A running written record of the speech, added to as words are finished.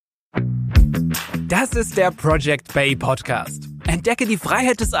Das ist der Project Bay Podcast. Entdecke die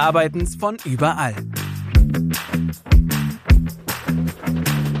Freiheit des Arbeitens von überall.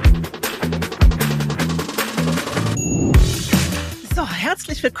 So,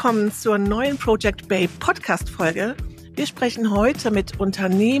 herzlich willkommen zur neuen Project Bay Podcast-Folge. Wir sprechen heute mit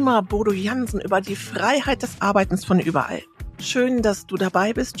Unternehmer Bodo Jansen über die Freiheit des Arbeitens von überall. Schön, dass du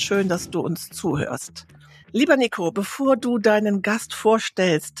dabei bist, schön, dass du uns zuhörst. Lieber Nico, bevor du deinen Gast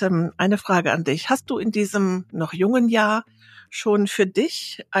vorstellst, eine Frage an dich. Hast du in diesem noch jungen Jahr schon für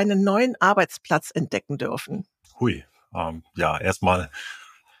dich einen neuen Arbeitsplatz entdecken dürfen? Erstmal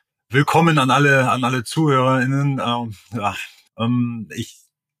willkommen an alle ZuhörerInnen. Ich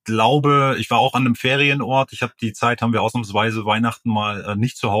glaube, ich war auch an einem Ferienort. Haben wir ausnahmsweise Weihnachten mal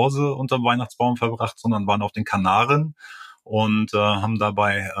nicht zu Hause unterm Weihnachtsbaum verbracht, sondern waren auf den Kanaren und haben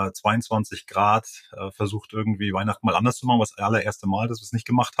dabei 22 Grad versucht, irgendwie Weihnachten mal anders zu machen, was das allererste Mal, dass wir es nicht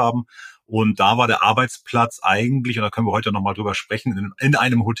gemacht haben. Und da war der Arbeitsplatz eigentlich, und da können wir heute nochmal drüber sprechen, in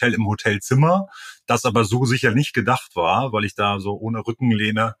einem Hotel, im Hotelzimmer, das aber so sicher nicht gedacht war, weil ich da so ohne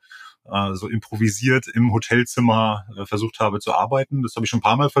Rückenlehne so improvisiert im Hotelzimmer versucht habe zu arbeiten. Das habe ich schon ein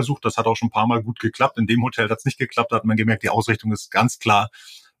paar Mal versucht, das hat auch schon ein paar Mal gut geklappt. In dem Hotel hat es nicht geklappt, da hat man gemerkt, die Ausrichtung ist ganz klar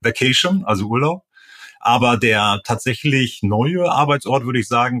Vacation, also Urlaub. Aber der tatsächlich neue Arbeitsort, würde ich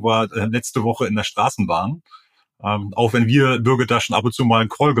sagen, war letzte Woche in der Straßenbahn. Auch wenn wir Bürgertaschen ab und zu mal einen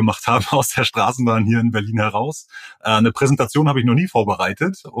Call gemacht haben aus der Straßenbahn hier in Berlin heraus. Eine Präsentation habe ich noch nie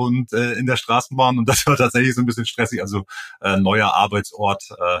vorbereitet und in der Straßenbahn, und das war tatsächlich so ein bisschen stressig. Also neuer Arbeitsort,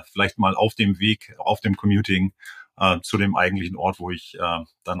 vielleicht mal auf dem Weg, auf dem Commuting zu dem eigentlichen Ort, wo ich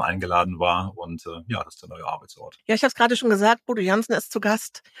dann eingeladen war. Und das ist der neue Arbeitsort. Ja, ich habe es gerade schon gesagt, Bodo Jansen ist zu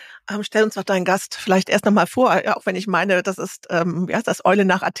Gast. Stell uns doch deinen Gast vielleicht erst nochmal vor, auch wenn ich meine, das ist, das Eule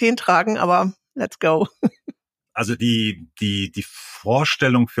nach Athen tragen, aber let's go. Also die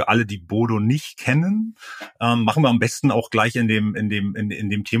Vorstellung für alle, die Bodo nicht kennen, machen wir am besten auch gleich in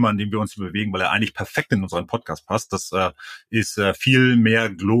dem Thema, in dem wir uns bewegen, weil er eigentlich perfekt in unseren Podcast passt. Das ist viel mehr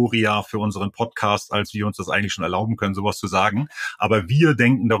Gloria für unseren Podcast, als wir uns das eigentlich schon erlauben können, sowas zu sagen. Aber wir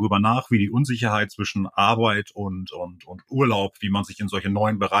denken darüber nach, wie die Unsicherheit zwischen Arbeit und Urlaub, wie man sich in solche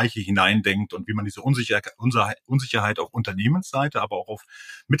neuen Bereiche hineindenkt und wie man diese Unsicherheit auf Unternehmensseite, aber auch auf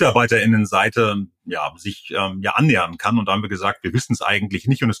MitarbeiterInnenseite sich annähern kann. Und da haben wir gesagt, wir wissen es eigentlich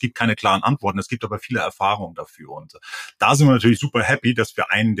nicht und es gibt keine klaren Antworten. Es gibt aber viele Erfahrungen dafür. Und da sind wir natürlich super happy, dass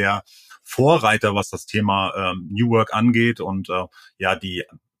wir einen der Vorreiter, was das Thema New Work angeht und die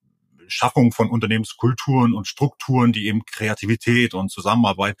Schaffung von Unternehmenskulturen und Strukturen, die eben Kreativität und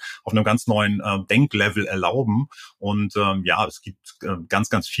Zusammenarbeit auf einem ganz neuen Denklevel erlauben. Und es gibt ganz,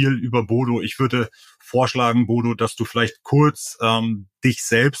 ganz viel über Bodo. Ich würde vorschlagen, Bodo, dass du vielleicht kurz dich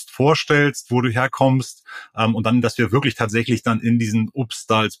selbst vorstellst, wo du herkommst, und dann, dass wir wirklich tatsächlich dann in diesen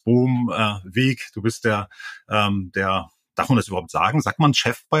Upstalsboom Weg, du bist der darf man das überhaupt sagen? Sagt man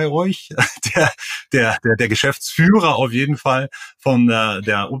Chef bei euch? Der Geschäftsführer auf jeden Fall von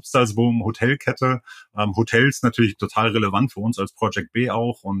der Upstalsboom Hotelkette. Hotels natürlich total relevant für uns als Project B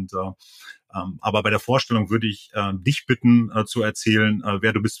auch. Und aber bei der Vorstellung würde ich dich bitten zu erzählen,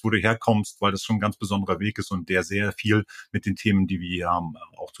 wer du bist, wo du herkommst, weil das schon ein ganz besonderer Weg ist und der sehr viel mit den Themen, die wir hier haben,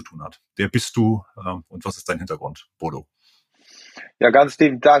 auch zu tun hat. Wer bist du und was ist dein Hintergrund, Bodo? Ja, ganz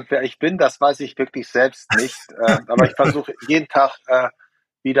lieben Dank. Wer ich bin, das weiß ich wirklich selbst nicht. Aber ich versuche jeden Tag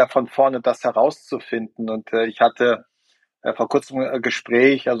wieder von vorne das herauszufinden. Und ich hatte vor kurzem ein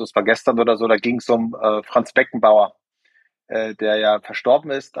Gespräch, also es war gestern oder so, da ging es um Franz Beckenbauer, der ja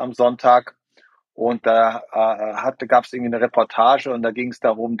verstorben ist am Sonntag. Und da gab es irgendwie eine Reportage und da ging es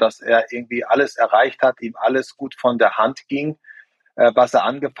darum, dass er irgendwie alles erreicht hat, ihm alles gut von der Hand ging, was er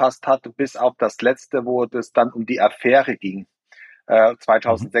angefasst hat, bis auf das Letzte, wo es dann um die Affäre ging.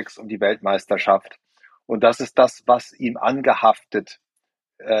 2006 um die Weltmeisterschaft. Und das ist das, was ihm angehaftet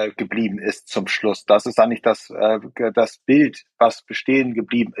geblieben ist zum Schluss. Das ist eigentlich das Bild, was bestehen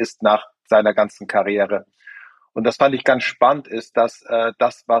geblieben ist nach seiner ganzen Karriere. Und das fand ich ganz spannend, ist, dass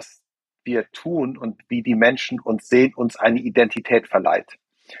das, was wir tun und wie die Menschen uns sehen, uns eine Identität verleiht.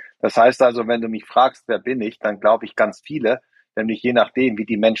 Das heißt also, wenn du mich fragst, wer bin ich, dann glaube ich ganz viele, nämlich je nachdem, wie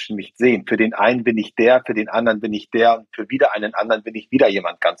die Menschen mich sehen. Für den einen bin ich der, für den anderen bin ich der und für wieder einen anderen bin ich wieder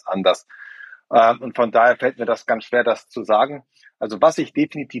jemand ganz anders. Und von daher fällt mir das ganz schwer, das zu sagen. Also was ich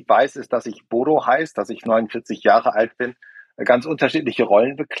definitiv weiß, ist, dass ich Bodo heiße, dass ich 49 Jahre alt bin, ganz unterschiedliche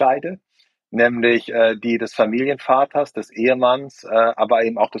Rollen bekleide, nämlich die des Familienvaters, des Ehemanns, aber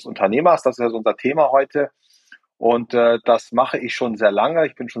eben auch des Unternehmers. Das ist ja so unser Thema heute. Und das mache ich schon sehr lange.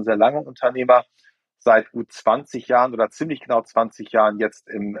 Ich bin schon sehr lange Unternehmer. Seit gut 20 Jahren oder ziemlich genau 20 Jahren jetzt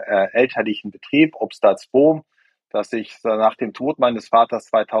im elterlichen Betrieb, Upstalsboom. dass ich nach dem Tod meines Vaters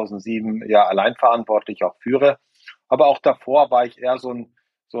 2007 ja alleinverantwortlich auch führe. Aber auch davor war ich eher so ein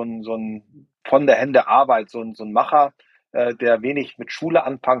von der Hände Arbeit, so ein Macher, der wenig mit Schule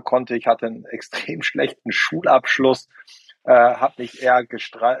anfangen konnte. Ich hatte einen extrem schlechten Schulabschluss, habe mich eher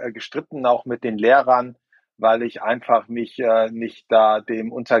gestritten auch mit den Lehrern, weil ich einfach mich nicht da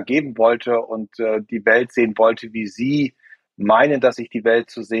dem untergeben wollte und die Welt sehen wollte, wie sie meinen, dass ich die Welt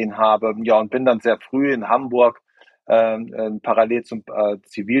zu sehen habe. Ja, und bin dann sehr früh in Hamburg, parallel zum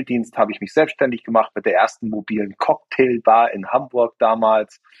Zivildienst, habe ich mich selbstständig gemacht mit der ersten mobilen Cocktailbar in Hamburg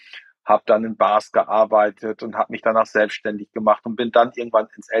damals, habe dann in Bars gearbeitet und habe mich danach selbstständig gemacht und bin dann irgendwann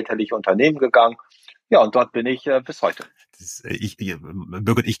ins elterliche Unternehmen gegangen. Ja, und dort bin ich bis heute.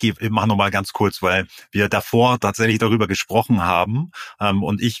 Birgit, ich mache noch mal ganz kurz, weil wir davor tatsächlich darüber gesprochen haben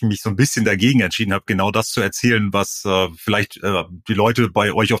und ich mich so ein bisschen dagegen entschieden habe, genau das zu erzählen, was vielleicht die Leute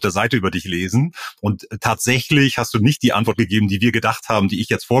bei euch auf der Seite über dich lesen. Und tatsächlich hast du nicht die Antwort gegeben, die wir gedacht haben, die ich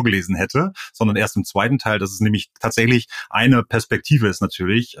jetzt vorgelesen hätte, sondern erst im zweiten Teil. Das ist nämlich tatsächlich eine Perspektive ist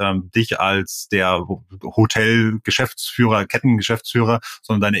natürlich dich als der Hotel-Geschäftsführer, Kettengeschäftsführer,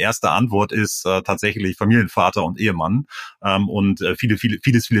 sondern deine erste Antwort ist tatsächlich Familienvater und Ehemann. Und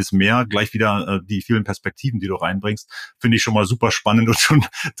vieles mehr. Gleich wieder die vielen Perspektiven, die du reinbringst, finde ich schon mal super spannend und schon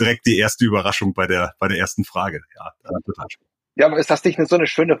direkt die erste Überraschung bei der ersten Frage. Ja, total schön. Ja, aber ist das nicht so eine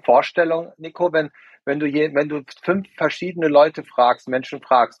schöne Vorstellung, Nico, wenn du 5 verschiedene Menschen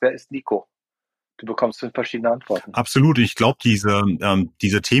fragst, wer ist Nico? Du bekommst 5 verschiedene Antworten. Absolut. Ich glaube,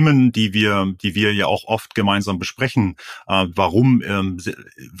 diese Themen, die wir ja auch oft gemeinsam besprechen, warum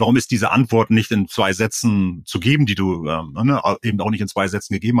ist diese Antwort nicht in 2 Sätzen zu geben, die du eben auch nicht in 2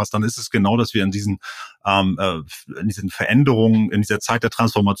 Sätzen gegeben hast, dann ist es genau, dass wir in diesen Veränderungen, in dieser Zeit der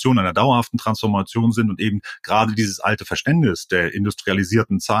Transformation, einer dauerhaften Transformation sind und eben gerade dieses alte Verständnis der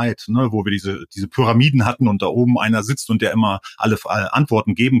industrialisierten Zeit, wo wir diese Pyramiden hatten und da oben einer sitzt und der immer alle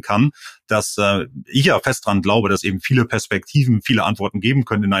Antworten geben kann, dass ich ja fest dran glaube, dass eben viele Perspektiven, viele Antworten geben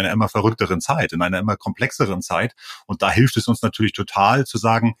können in einer immer verrückteren Zeit, in einer immer komplexeren Zeit. Und da hilft es uns natürlich total zu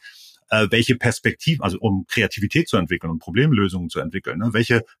sagen, welche Perspektiven, also um Kreativität zu entwickeln und Problemlösungen zu entwickeln,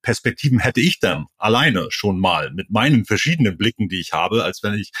 welche Perspektiven hätte ich denn alleine schon mal mit meinen verschiedenen Blicken, die ich habe,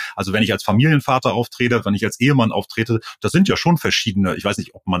 wenn ich als Familienvater auftrete, wenn ich als Ehemann auftrete, das sind ja schon verschiedene, ich weiß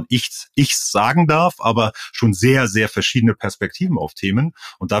nicht, ob man ichs sagen darf, aber schon sehr, sehr verschiedene Perspektiven auf Themen.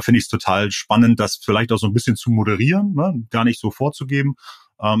 Und da finde ich es total spannend, das vielleicht auch so ein bisschen zu moderieren, gar nicht so vorzugeben,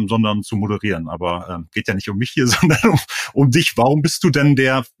 sondern zu moderieren. Aber geht ja nicht um mich hier, sondern um dich. Warum bist du denn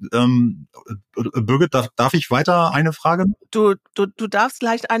Birgit, darf ich weiter eine Frage? Du darfst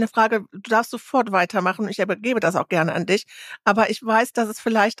gleich eine Frage, du darfst sofort weitermachen. Ich übergebe das auch gerne an dich. Aber ich weiß, dass es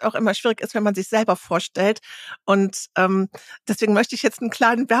vielleicht auch immer schwierig ist, wenn man sich selber vorstellt. Und deswegen möchte ich jetzt einen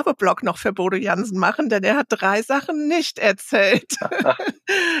kleinen Werbeblock noch für Bodo Jansen machen, denn er hat 3 Sachen nicht erzählt.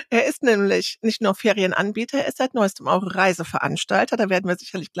 Er ist nämlich nicht nur Ferienanbieter, er ist seit neuestem auch Reiseveranstalter. Da werden wir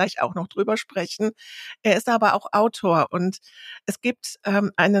sicherlich gleich auch noch drüber sprechen. Er ist aber auch Autor und es gibt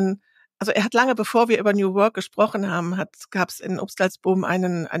also er hat lange, bevor wir über New Work gesprochen haben, gab es in Upstalsboom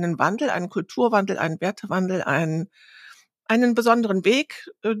einen Wandel, einen Kulturwandel, einen Wertewandel, einen besonderen Weg,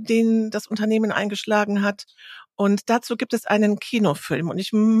 den das Unternehmen eingeschlagen hat. Und dazu gibt es einen Kinofilm.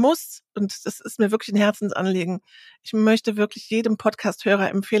 Und und das ist mir wirklich ein Herzensanliegen, ich möchte wirklich jedem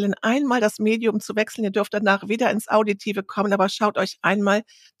Podcast-Hörer empfehlen, einmal das Medium zu wechseln. Ihr dürft danach wieder ins Auditive kommen, aber schaut euch einmal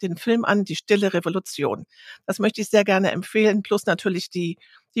den Film an, Die Stille Revolution. Das möchte ich sehr gerne empfehlen. Plus natürlich die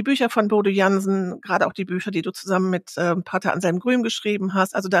Bücher von Bodo Jansen, gerade auch die Bücher, die du zusammen mit Pater Anselm Grün geschrieben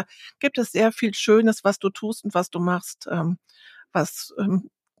hast. Also da gibt es sehr viel Schönes, was du tust und was du machst, was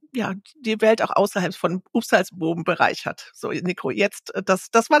die Welt auch außerhalb von Upstalsboom bereichert. So, Nico, jetzt,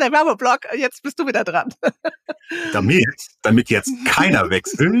 das war der Werbeblock, jetzt bist du wieder dran. Damit jetzt keiner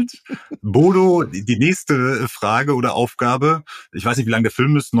wechselt, Bodo, die nächste Frage oder Aufgabe, ich weiß nicht, wie lang der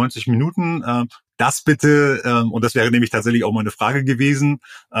Film ist, 90 Minuten, das bitte, und das wäre nämlich tatsächlich auch meine Frage gewesen,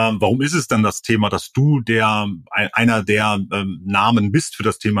 warum ist es dann das Thema, dass du einer der Namen bist für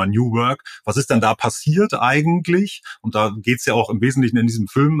das Thema New Work? Was ist dann da passiert eigentlich? Und da geht's ja auch im Wesentlichen in diesem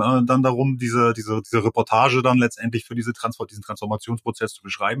Film dann darum, diese Reportage dann letztendlich für diesen Transformationsprozess zu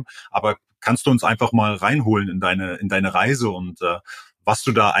beschreiben. Aber kannst du uns einfach mal reinholen in deine Reise und was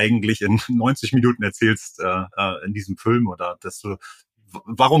du da eigentlich in 90 Minuten erzählst in diesem Film oder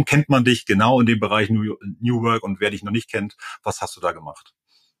warum kennt man dich genau in dem Bereich New Work und wer dich noch nicht kennt, was hast du da gemacht?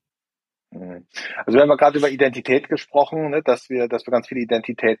 Also wir haben ja gerade über Identität gesprochen, dass wir ganz viele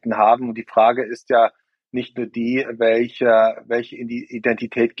Identitäten haben und die Frage ist ja nicht nur die, welche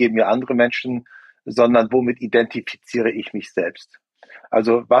Identität geben mir andere Menschen, sondern womit identifiziere ich mich selbst?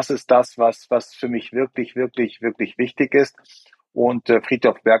 Also was ist das, was für mich wirklich, wirklich, wirklich wichtig ist? Und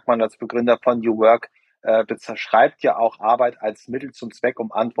Friedhof Bergmann als Begründer von New Work beschreibt ja auch Arbeit als Mittel zum Zweck,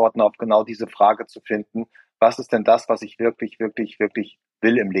 um Antworten auf genau diese Frage zu finden. Was ist denn das, was ich wirklich, wirklich, wirklich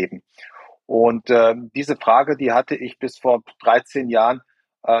will im Leben? Und diese Frage, die hatte ich bis vor 13 Jahren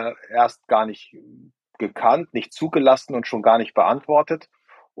erst gar nicht gekannt, nicht zugelassen und schon gar nicht beantwortet.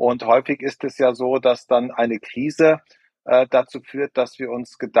 Und häufig ist es ja so, dass dann eine Krise dazu führt, dass wir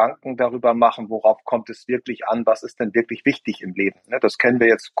uns Gedanken darüber machen, worauf kommt es wirklich an, was ist denn wirklich wichtig im Leben. Ne? Das kennen wir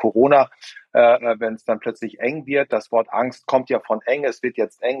jetzt Corona, wenn es dann plötzlich eng wird. Das Wort Angst kommt ja von eng, es wird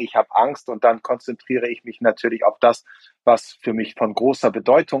jetzt eng, ich habe Angst und dann konzentriere ich mich natürlich auf das, was für mich von großer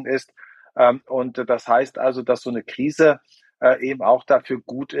Bedeutung ist. Und das heißt also, dass so eine Krise eben auch dafür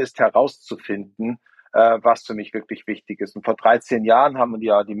gut ist, herauszufinden, was für mich wirklich wichtig ist. Und vor 13 Jahren haben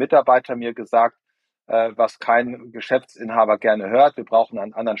ja die Mitarbeiter mir gesagt, was kein Geschäftsinhaber gerne hört. Wir brauchen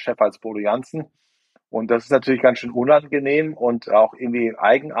einen anderen Chef als Bodo Jansen. Und das ist natürlich ganz schön unangenehm und auch irgendwie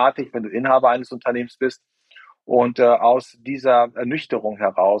eigenartig, wenn du Inhaber eines Unternehmens bist. Und aus dieser Ernüchterung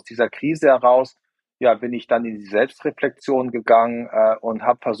heraus, dieser Krise heraus, ja, bin ich dann in die Selbstreflexion gegangen und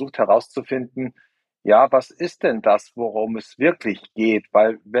habe versucht herauszufinden, ja, was ist denn das, worum es wirklich geht?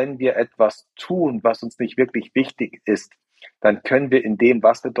 Weil wenn wir etwas tun, was uns nicht wirklich wichtig ist, dann können wir in dem,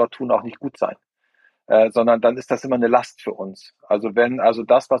 was wir dort tun, auch nicht gut sein. Sondern dann ist das immer eine Last für uns. Also wenn also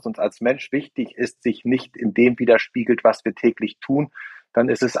das, was uns als Mensch wichtig ist, sich nicht in dem widerspiegelt, was wir täglich tun, dann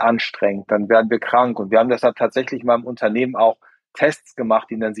ist es anstrengend, dann werden wir krank. Und wir haben das ja tatsächlich mal im Unternehmen auch Tests gemacht,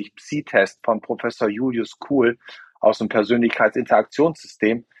 die nennen sich Psi-Test von Professor Julius Kuhl aus dem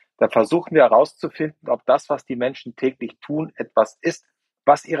Persönlichkeitsinteraktionssystem. Da versuchen wir herauszufinden, ob das, was die Menschen täglich tun, etwas ist,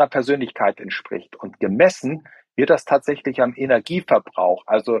 was ihrer Persönlichkeit entspricht. Und gemessen wird das tatsächlich am Energieverbrauch.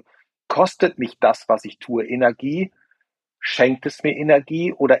 Also kostet mich das, was ich tue, Energie? Schenkt es mir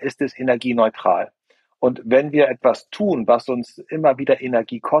Energie oder ist es energieneutral? Und wenn wir etwas tun, was uns immer wieder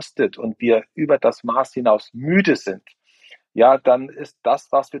Energie kostet und wir über das Maß hinaus müde sind, ja, dann ist das,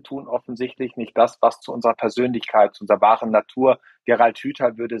 was wir tun, offensichtlich nicht das, was zu unserer Persönlichkeit, zu unserer wahren Natur, Gerald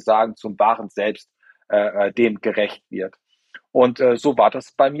Hüther würde sagen, zum wahren Selbst, dem gerecht wird. Und so war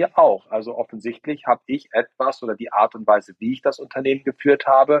das bei mir auch. Also offensichtlich habe ich etwas oder die Art und Weise, wie ich das Unternehmen geführt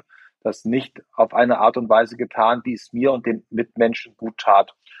habe, das nicht auf eine Art und Weise getan, wie es mir und den Mitmenschen gut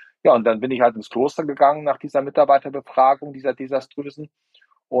tat. Ja, und dann bin ich halt ins Kloster gegangen nach dieser Mitarbeiterbefragung, dieser desaströsen.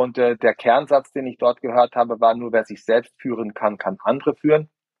 Und der Kernsatz, den ich dort gehört habe, war nur, wer sich selbst führen kann, kann andere führen.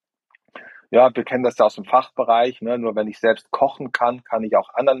 Ja, wir kennen das ja aus dem Fachbereich. Ne? Nur wenn ich selbst kochen kann, kann ich auch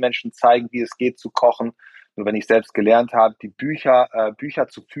anderen Menschen zeigen, wie es geht zu kochen. Nur wenn ich selbst gelernt habe, die Bücher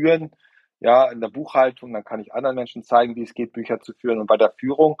zu führen, ja, in der Buchhaltung, dann kann ich anderen Menschen zeigen, wie es geht, Bücher zu führen. Und bei der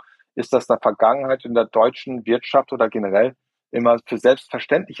Führung ist das in der Vergangenheit in der deutschen Wirtschaft oder generell immer für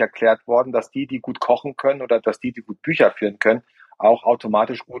selbstverständlich erklärt worden, dass die gut kochen können oder dass die gut Bücher führen können, auch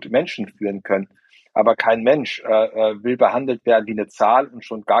automatisch gut Menschen führen können. Aber kein Mensch will behandelt werden wie eine Zahl und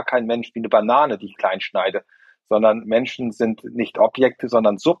schon gar kein Mensch wie eine Banane, die ich klein schneide, sondern Menschen sind nicht Objekte,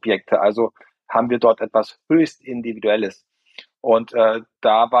 sondern Subjekte. Also haben wir dort etwas höchst Individuelles. Und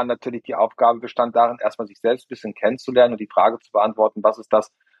da war natürlich die Aufgabe bestand darin, erstmal sich selbst ein bisschen kennenzulernen und die Frage zu beantworten, was ist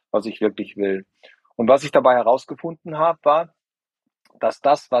das, was ich wirklich will. Und was ich dabei herausgefunden habe, war, dass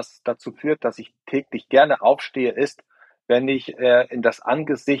das, was dazu führt, dass ich täglich gerne aufstehe, ist, wenn ich in das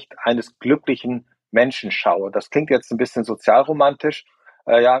Angesicht eines glücklichen Menschen schaue. Das klingt jetzt ein bisschen sozialromantisch,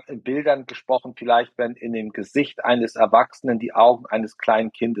 ja, in Bildern gesprochen, vielleicht, wenn in dem Gesicht eines Erwachsenen die Augen eines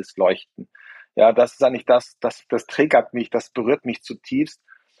kleinen Kindes leuchten. Ja, das ist eigentlich das triggert mich, das berührt mich zutiefst.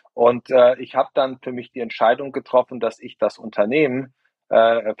 Und ich habe dann für mich die Entscheidung getroffen, dass ich das Unternehmen,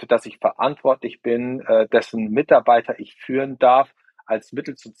 für das ich verantwortlich bin, dessen Mitarbeiter ich führen darf, als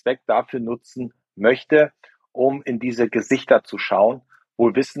Mittel zum Zweck dafür nutzen möchte, um in diese Gesichter zu schauen,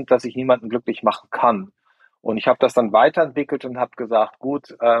 wohl wissend, dass ich niemanden glücklich machen kann. Und ich habe das dann weiterentwickelt und habe gesagt,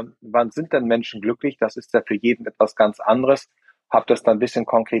 gut, wann sind denn Menschen glücklich? Das ist ja für jeden etwas ganz anderes. Habe das dann ein bisschen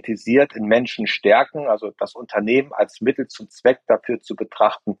konkretisiert in Menschen stärken, also das Unternehmen als Mittel zum Zweck dafür zu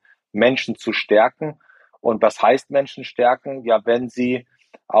betrachten, Menschen zu stärken. Und was heißt Menschen stärken? Ja, wenn sie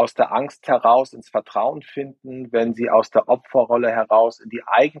aus der Angst heraus ins Vertrauen finden, wenn sie aus der Opferrolle heraus in die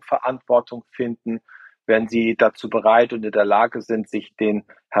Eigenverantwortung finden, wenn sie dazu bereit und in der Lage sind, sich den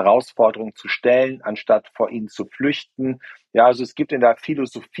Herausforderungen zu stellen, anstatt vor ihnen zu flüchten. Ja, also es gibt in der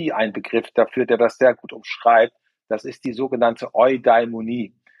Philosophie einen Begriff dafür, der das sehr gut umschreibt. Das ist die sogenannte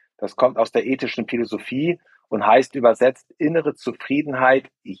Eudaimonie. Das kommt aus der ethischen Philosophie und heißt übersetzt innere Zufriedenheit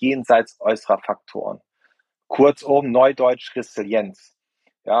jenseits äußerer Faktoren. Kurzum, Neudeutsch Resilienz.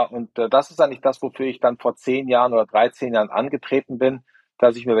 Ja, und das ist eigentlich das, wofür ich dann vor 10 Jahren oder 13 Jahren angetreten bin,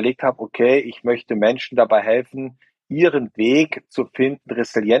 dass ich mir überlegt habe, okay, ich möchte Menschen dabei helfen, ihren Weg zu finden,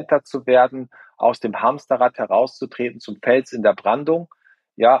 resilienter zu werden, aus dem Hamsterrad herauszutreten zum Fels in der Brandung.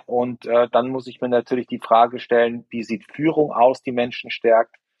 Ja, und dann muss ich mir natürlich die Frage stellen, wie sieht Führung aus, die Menschen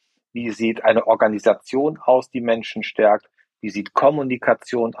stärkt? Wie sieht eine Organisation aus, die Menschen stärkt? Wie sieht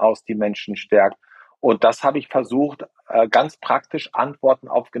Kommunikation aus, die Menschen stärkt? Und das habe ich versucht, ganz praktisch Antworten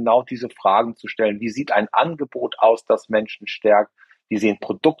auf genau diese Fragen zu stellen. Wie sieht ein Angebot aus, das Menschen stärkt? Wie sehen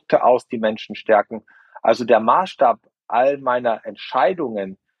Produkte aus, die Menschen stärken? Also der Maßstab all meiner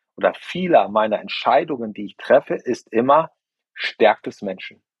Entscheidungen oder vieler meiner Entscheidungen, die ich treffe, ist immer, stärkt es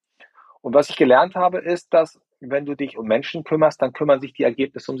Menschen. Und was ich gelernt habe, ist, dass wenn du dich um Menschen kümmerst, dann kümmern sich die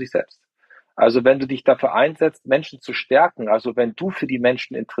Ergebnisse um sich selbst. Also wenn du dich dafür einsetzt, Menschen zu stärken, also wenn du für die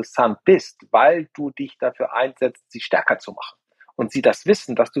Menschen interessant bist, weil du dich dafür einsetzt, sie stärker zu machen und sie das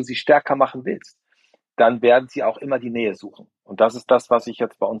wissen, dass du sie stärker machen willst, dann werden sie auch immer die Nähe suchen. Und das ist das, was ich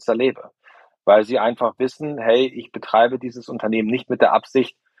jetzt bei uns erlebe. Weil sie einfach wissen, hey, ich betreibe dieses Unternehmen nicht mit der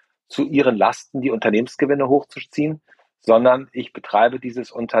Absicht, zu ihren Lasten die Unternehmensgewinne hochzuziehen, sondern ich betreibe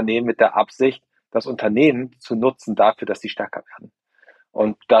dieses Unternehmen mit der Absicht, das Unternehmen zu nutzen dafür, dass sie stärker werden.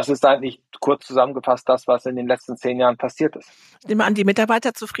 Und das ist eigentlich kurz zusammengefasst das, was in den letzten 10 Jahren passiert ist. Ich nehme an, die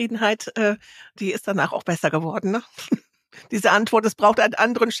Mitarbeiterzufriedenheit, die ist danach auch besser geworden, ne? Diese Antwort, es braucht einen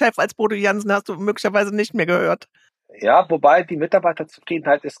anderen Chef als Bodo Jansen, hast du möglicherweise nicht mehr gehört. Ja, wobei die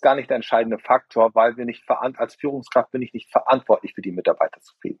Mitarbeiterzufriedenheit ist gar nicht der entscheidende Faktor, weil wir nicht als Führungskraft bin ich nicht verantwortlich für die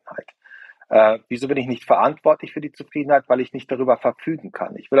Mitarbeiterzufriedenheit. Wieso bin ich nicht verantwortlich für die Zufriedenheit? Weil ich nicht darüber verfügen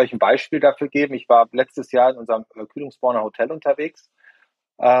kann. Ich will euch ein Beispiel dafür geben. Ich war letztes Jahr in unserem Kühlungsborner Hotel unterwegs.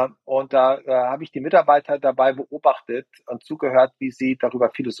 Und da habe ich die Mitarbeiter dabei beobachtet und zugehört, wie sie darüber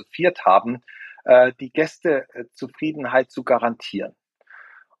philosophiert haben, die Gästezufriedenheit zu garantieren.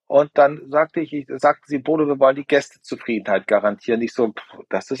 Und dann sagte sie, Bodo, wir wollen die Gästezufriedenheit garantieren. Ich so,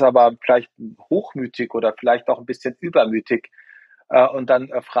 das ist aber vielleicht hochmütig oder vielleicht auch ein bisschen übermütig. Und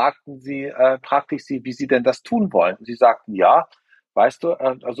dann fragte ich sie, wie sie denn das tun wollen. Und sie sagten, ja, weißt du,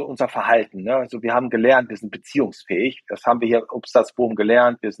 also unser Verhalten, ne? Also wir haben gelernt, wir sind beziehungsfähig. Das haben wir hier im Upstalsboom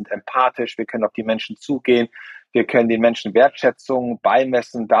gelernt. Wir sind empathisch, wir können auf die Menschen zugehen. Wir können den Menschen Wertschätzung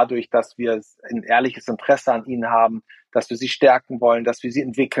beimessen, dadurch, dass wir ein ehrliches Interesse an ihnen haben, dass wir sie stärken wollen, dass wir sie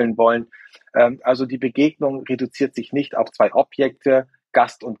entwickeln wollen. Also die Begegnung reduziert sich nicht auf 2 Objekte,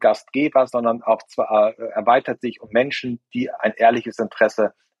 Gast und Gastgeber, sondern auch erweitert sich um Menschen, die ein ehrliches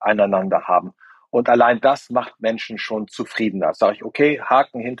Interesse aneinander haben. Und allein das macht Menschen schon zufriedener. Sage ich, okay,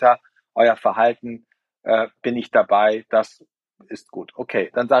 Haken hinter euer Verhalten, bin ich dabei, das ist gut.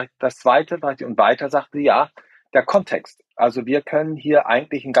 Okay, dann sage ich das Zweite, und weiter sagte sie, ja, der Kontext. Also wir können hier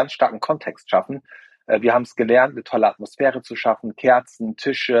eigentlich einen ganz starken Kontext schaffen. Wir haben es gelernt, eine tolle Atmosphäre zu schaffen, Kerzen,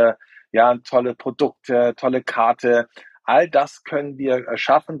 Tische, ja, tolle Produkte, tolle Karte. All das können wir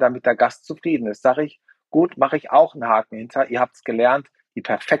schaffen, damit der Gast zufrieden ist. Sage ich, gut, mache ich auch einen Haken hinter. Ihr habt es gelernt, die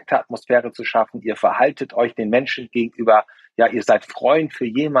perfekte Atmosphäre zu schaffen. Ihr verhaltet euch den Menschen gegenüber. Ja, ihr seid Freund für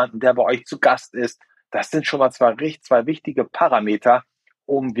jemanden, der bei euch zu Gast ist. Das sind schon mal zwei wichtige Parameter,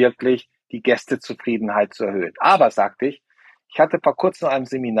 um wirklich die Gästezufriedenheit zu erhöhen. Aber, sagte ich hatte vor kurzem einem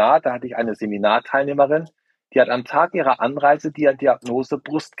Seminar, da hatte ich eine Seminarteilnehmerin, die hat am Tag ihrer Anreise die Diagnose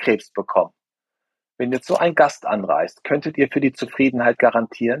Brustkrebs bekommen. Wenn jetzt so ein Gast anreist, könntet ihr für die Zufriedenheit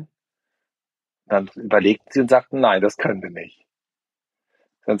garantieren? Dann überlegten sie und sagten, nein, das können wir nicht.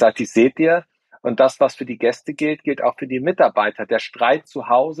 Dann sagte ich, seht ihr, und das, was für die Gäste gilt, gilt auch für die Mitarbeiter. Der Streit zu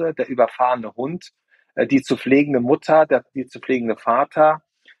Hause, der überfahrene Hund, die zu pflegende Mutter, die zu pflegende Vater.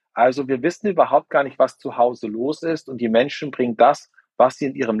 Also wir wissen überhaupt gar nicht, was zu Hause los ist, und die Menschen bringen das, was sie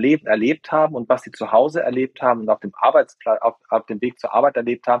in ihrem Leben erlebt haben und was sie zu Hause erlebt haben und auf dem Arbeitsplatz, auf dem Weg zur Arbeit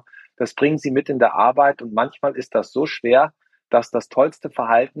erlebt haben, das bringen sie mit in der Arbeit, und manchmal ist das so schwer, dass das tollste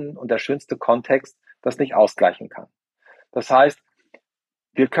Verhalten und der schönste Kontext das nicht ausgleichen kann. Das heißt,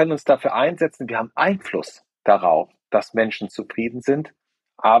 wir können uns dafür einsetzen, wir haben Einfluss darauf, dass Menschen zufrieden sind,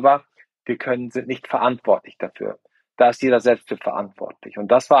 aber sind nicht verantwortlich dafür. Da ist jeder selbst für verantwortlich. Und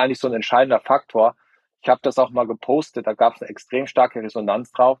das war eigentlich so ein entscheidender Faktor. Ich habe das auch mal gepostet, da gab es eine extrem starke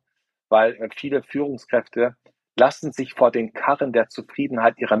Resonanz drauf, weil viele Führungskräfte lassen sich vor den Karren der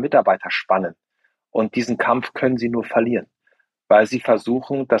Zufriedenheit ihrer Mitarbeiter spannen. Und diesen Kampf können sie nur verlieren, weil sie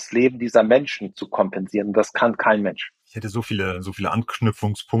versuchen, das Leben dieser Menschen zu kompensieren. Und das kann kein Mensch. Ich hätte so viele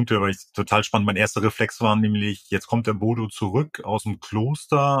Anknüpfungspunkte, weil ich total spannend. Mein erster Reflex war nämlich, jetzt kommt der Bodo zurück aus dem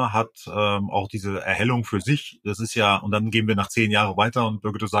Kloster, hat auch diese Erhellung für sich. Das ist ja, und dann gehen wir nach 10 Jahren weiter, und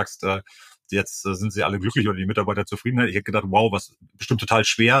Birgit, du sagst, jetzt sind sie alle glücklich oder die Mitarbeiter zufrieden. Ich hätte gedacht, wow, was bestimmt total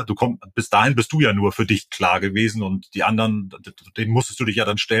schwer. Bis dahin bist du ja nur für dich klar gewesen und die anderen, denen musstest du dich ja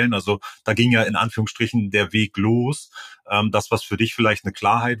dann stellen. Also da ging ja in Anführungsstrichen der Weg los. Das, was für dich vielleicht eine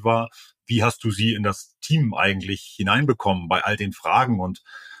Klarheit war, wie hast du sie in das Team eigentlich hineinbekommen bei all den Fragen? Und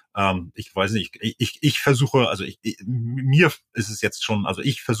ich weiß nicht, ich versuche, mir ist es jetzt schon, also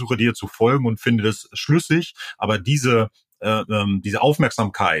ich versuche dir zu folgen und finde das schlüssig, aber diese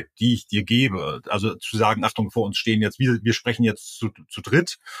Aufmerksamkeit, die ich dir gebe, also zu sagen, Achtung, vor uns stehen jetzt, wir sprechen jetzt zu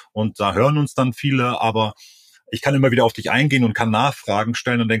dritt und da hören uns dann viele, aber ich kann immer wieder auf dich eingehen und kann Nachfragen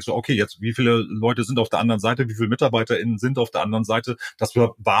stellen und denk so, okay, jetzt wie viele Leute sind auf der anderen Seite, wie viele MitarbeiterInnen sind auf der anderen Seite? Das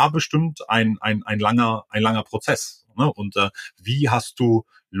war bestimmt ein langer Prozess. Ne? Und wie hast du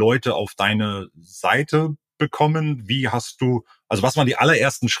Leute auf deine Seite bekommen? Also was waren die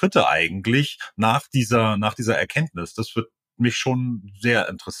allerersten Schritte eigentlich nach dieser Erkenntnis? Das wird mich schon sehr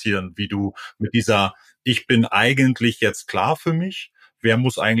interessieren, wie du mit ich bin eigentlich jetzt klar für mich. Wer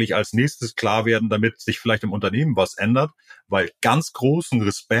muss eigentlich als nächstes klar werden, damit sich vielleicht im Unternehmen was ändert? Weil ganz großen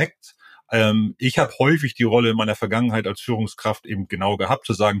Respekt. Ich habe häufig die Rolle in meiner Vergangenheit als Führungskraft eben genau gehabt,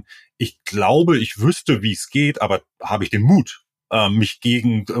 zu sagen, ich glaube, ich wüsste, wie es geht, aber habe ich den Mut, mich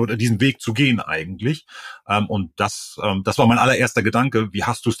gegen oder diesen Weg zu gehen eigentlich? Und das war mein allererster Gedanke. Wie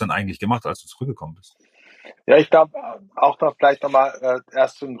hast du es denn eigentlich gemacht, als du zurückgekommen bist? Ja, ich glaube auch noch vielleicht nochmal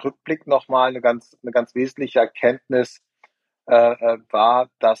erst so ein Rückblick nochmal eine ganz wesentliche Erkenntnis war,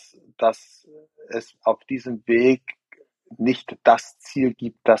 dass es auf diesem Weg nicht das Ziel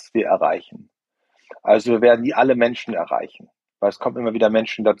gibt, das wir erreichen. Also wir werden nie alle Menschen erreichen, weil es kommen immer wieder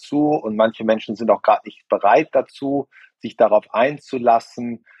Menschen dazu und manche Menschen sind auch gerade nicht bereit dazu, sich darauf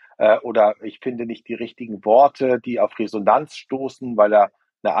einzulassen oder ich finde nicht die richtigen Worte, die auf Resonanz stoßen, weil er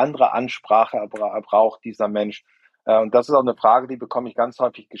eine andere Ansprache braucht, dieser Mensch. Und das ist auch eine Frage, die bekomme ich ganz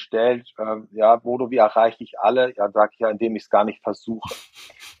häufig gestellt. Ja, Bodo, wie erreiche ich alle? Ja, sage ich ja, indem ich es gar nicht versuche.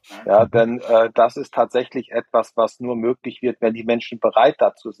 Ja, denn das ist tatsächlich etwas, was nur möglich wird, wenn die Menschen bereit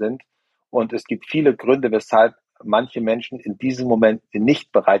dazu sind. Und es gibt viele Gründe, weshalb manche Menschen in diesem Moment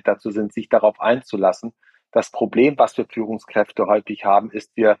nicht bereit dazu sind, sich darauf einzulassen. Das Problem, was wir Führungskräfte häufig haben,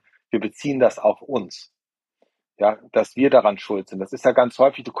 ist, wir beziehen das auf uns. Ja, dass wir daran schuld sind. Das ist ja ganz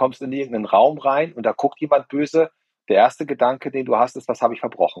häufig, du kommst in irgendeinen Raum rein und da guckt jemand böse. Der erste Gedanke, den du hast, ist, was habe ich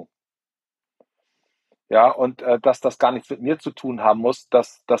verbrochen? Ja, und dass das gar nichts mit mir zu tun haben muss,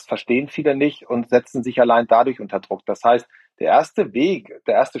 das verstehen viele nicht und setzen sich allein dadurch unter Druck. Das heißt, der erste Weg,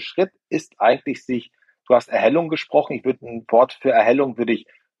 der erste Schritt ist eigentlich du hast Erhellung gesprochen, ich würde ein Wort für Erhellung, würde ich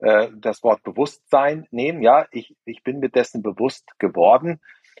das Wort Bewusstsein nehmen. Ja, ich bin mir dessen bewusst geworden,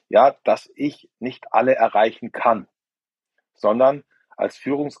 ja, dass ich nicht alle erreichen kann, sondern als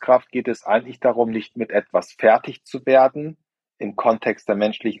Führungskraft geht es eigentlich darum, nicht mit etwas fertig zu werden im Kontext der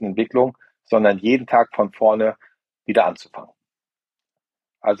menschlichen Entwicklung, sondern jeden Tag von vorne wieder anzufangen.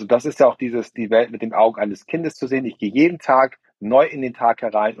 Also das ist ja auch die Welt mit dem Auge eines Kindes zu sehen. Ich gehe jeden Tag neu in den Tag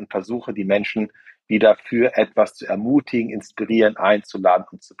herein und versuche die Menschen wieder für etwas zu ermutigen, inspirieren, einzuladen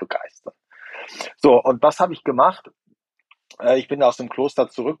und zu begeistern. So, und was habe ich gemacht? Ich bin aus dem Kloster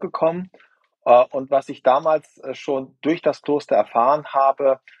zurückgekommen und was ich damals schon durch das Kloster erfahren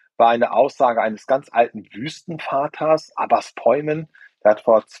habe, war eine Aussage eines ganz alten Wüstenvaters, Abbas Peumen. Der hat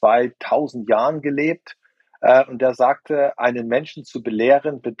vor 2000 Jahren gelebt und der sagte, einen Menschen zu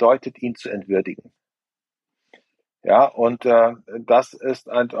belehren bedeutet, ihn zu entwürdigen. Ja, und das ist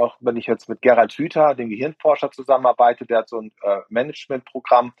halt auch, wenn ich jetzt mit Gerald Hüther, dem Gehirnforscher, zusammenarbeite, der hat so ein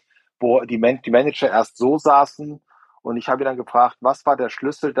Managementprogramm, wo die Manager erst so saßen und ich habe ihn dann gefragt, was war der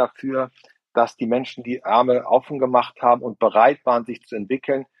Schlüssel dafür, dass die Menschen die Arme offen gemacht haben und bereit waren, sich zu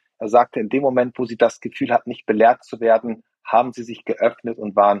entwickeln. Er sagte, in dem Moment, wo sie das Gefühl hatten, nicht belehrt zu werden, haben sie sich geöffnet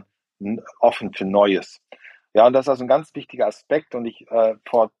und waren offen für Neues. Ja, und das ist also ein ganz wichtiger Aspekt. Und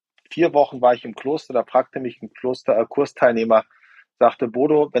vor 4 Wochen war ich im Kloster, da fragte mich ein Kursteilnehmer, sagte,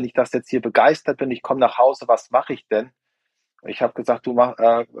 Bodo, wenn ich das jetzt hier begeistert bin, ich komme nach Hause, was mache ich denn? Ich habe gesagt,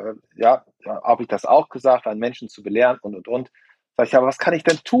 ja, habe ich das auch gesagt, einen Menschen zu belehren und. Sag ich, aber was kann ich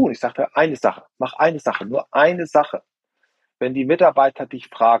denn tun? Ich sagte, eine Sache, mach eine Sache, nur eine Sache. Wenn die Mitarbeiter dich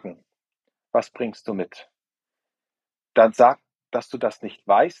fragen, was bringst du mit? Dann sag, dass du das nicht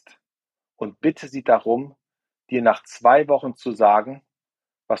weißt und bitte sie darum, dir nach 2 Wochen zu sagen,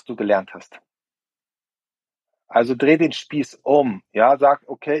 was du gelernt hast. Also dreh den Spieß um. Ja, sag,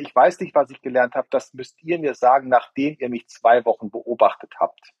 okay, ich weiß nicht, was ich gelernt habe. Das müsst ihr mir sagen, nachdem ihr mich 2 Wochen beobachtet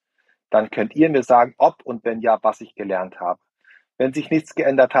habt. Dann könnt ihr mir sagen, ob und wenn ja, was ich gelernt habe. Wenn sich nichts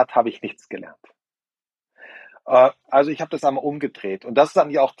geändert hat, habe ich nichts gelernt. Also ich habe das einmal umgedreht. Und das ist dann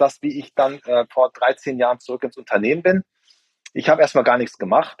ja auch das, wie ich dann vor 13 Jahren zurück ins Unternehmen bin. Ich habe erstmal gar nichts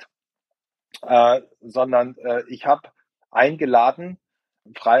gemacht. sondern ich habe eingeladen,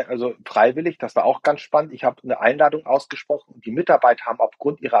 freiwillig, das war auch ganz spannend. Ich habe eine Einladung ausgesprochen und die Mitarbeiter haben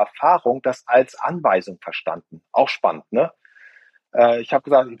aufgrund ihrer Erfahrung das als Anweisung verstanden. Auch spannend, ne? Ich habe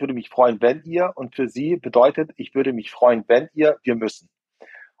gesagt, ich würde mich freuen, wenn ihr, und für sie bedeutet, ich würde mich freuen, wenn ihr, wir müssen.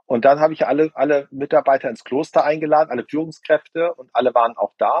 Und dann habe ich alle Mitarbeiter ins Kloster eingeladen, alle Führungskräfte, und alle waren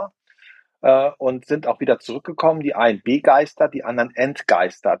auch da und sind auch wieder zurückgekommen. Die einen begeistert, die anderen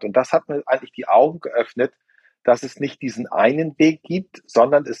entgeistert. Und das hat mir eigentlich die Augen geöffnet, dass es nicht diesen einen Weg gibt,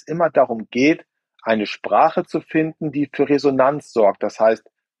 sondern es immer darum geht, eine Sprache zu finden, die für Resonanz sorgt. Das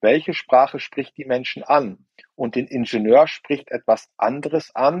heißt, welche Sprache spricht die Menschen an? Und den Ingenieur spricht etwas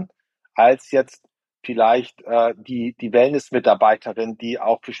anderes an, als jetzt vielleicht die Wellness-Mitarbeiterin, die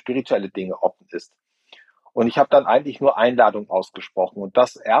auch für spirituelle Dinge offen ist. Und ich habe dann eigentlich nur Einladung ausgesprochen. Und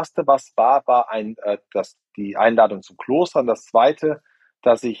das Erste, was war die Einladung zum Kloster. Und das Zweite,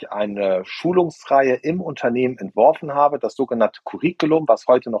 dass ich eine Schulungsreihe im Unternehmen entworfen habe, das sogenannte Curriculum, was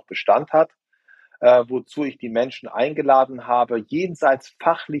heute noch Bestand hat, wozu ich die Menschen eingeladen habe, jenseits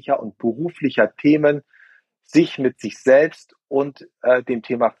fachlicher und beruflicher Themen sich mit sich selbst und dem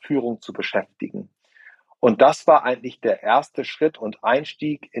Thema Führung zu beschäftigen. Und das war eigentlich der erste Schritt und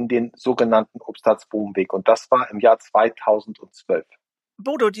Einstieg in den sogenannten Upstalsboom-Weg. Und das war im Jahr 2012.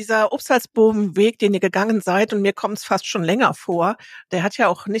 Bodo, dieser Upstalsboom-Weg, den ihr gegangen seid, und mir kommt es fast schon länger vor, der hat ja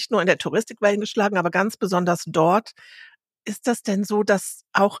auch nicht nur in der Touristik Wellen geschlagen, aber ganz besonders dort. Ist das denn so, dass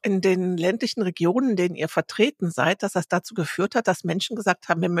auch in den ländlichen Regionen, in denen ihr vertreten seid, dass das dazu geführt hat, dass Menschen gesagt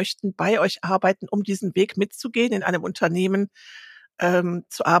haben, wir möchten bei euch arbeiten, um diesen Weg mitzugehen, in einem Unternehmen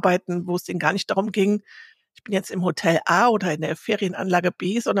zu arbeiten, wo es ihnen gar nicht darum ging, ich bin jetzt im Hotel A oder in der Ferienanlage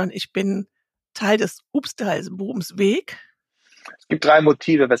B, sondern ich bin Teil des Upstalsbooms Weg? Es gibt 3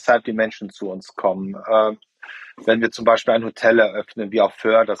 Motive, weshalb die Menschen zu uns kommen. Wenn wir zum Beispiel ein Hotel eröffnen, wie auf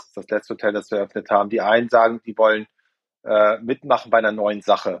Föhr, das ist das letzte Hotel, das wir eröffnet haben. Die einen sagen, die wollen mitmachen bei einer neuen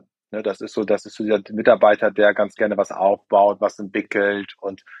Sache. Ne, das ist so dieser Mitarbeiter, der ganz gerne was aufbaut, was entwickelt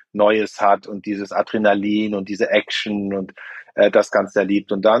und Neues hat und dieses Adrenalin und diese Action und das ganz sehr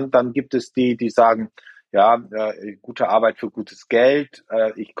liebt. Und dann gibt es die sagen, ja, gute Arbeit für gutes Geld.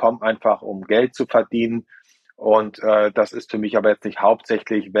 Ich komme einfach, um Geld zu verdienen. Und das ist für mich aber jetzt nicht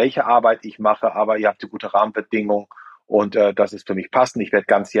hauptsächlich, welche Arbeit ich mache, aber ihr habt eine gute Rahmenbedingung und das ist für mich passend. Ich werde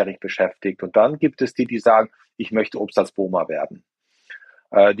ganzjährig beschäftigt. Und dann gibt es die sagen, ich möchte Upstalsboomer werden.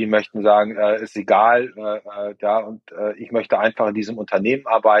 Die möchten sagen, ist egal, ich möchte einfach in diesem Unternehmen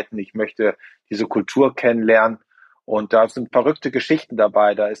arbeiten, ich möchte diese Kultur kennenlernen. Und da sind verrückte Geschichten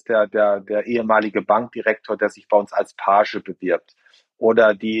dabei. Da ist der ehemalige Bankdirektor, der sich bei uns als Page bewirbt.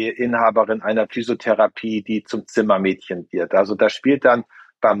 Oder die Inhaberin einer Physiotherapie, die zum Zimmermädchen wird. Also da spielt dann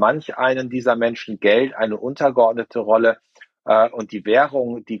bei manch einem dieser Menschen Geld eine untergeordnete Rolle. Und die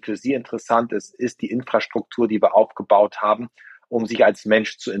Währung, die für sie interessant ist, ist die Infrastruktur, die wir aufgebaut haben, um sich als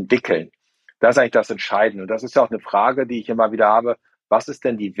Mensch zu entwickeln. Das ist eigentlich das Entscheidende. Und das ist ja auch eine Frage, die ich immer wieder habe. Was ist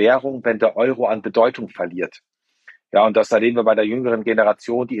denn die Währung, wenn der Euro an Bedeutung verliert? Ja, und das erleben wir bei der jüngeren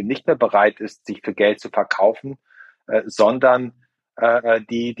Generation, die eben nicht mehr bereit ist, sich für Geld zu verkaufen, sondern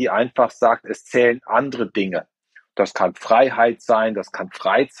die einfach sagt, es zählen andere Dinge. Das kann Freiheit sein, das kann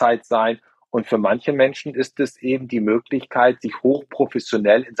Freizeit sein. Und für manche Menschen ist es eben die Möglichkeit, sich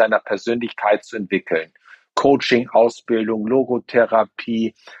hochprofessionell in seiner Persönlichkeit zu entwickeln. Coaching, Ausbildung,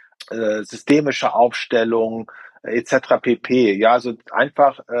 Logotherapie, systemische Aufstellung, etc. pp. Ja, also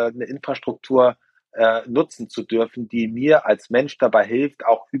einfach eine Infrastruktur nutzen zu dürfen, die mir als Mensch dabei hilft,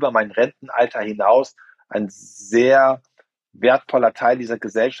 auch über mein Rentenalter hinaus ein sehr wertvoller Teil dieser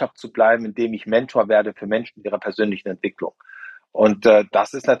Gesellschaft zu bleiben, indem ich Mentor werde für Menschen in ihrer persönlichen Entwicklung. Und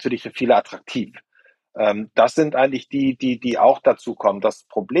das ist natürlich für viele attraktiv. Das sind eigentlich die auch dazu kommen. Das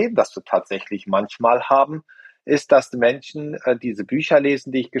Problem, das wir tatsächlich manchmal haben, ist, dass die Menschen diese Bücher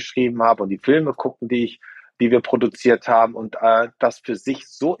lesen, die ich geschrieben habe, und die Filme gucken, die wir produziert haben, und das für sich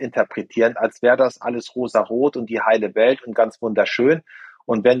so interpretieren, als wäre das alles rosa-rot und die heile Welt und ganz wunderschön.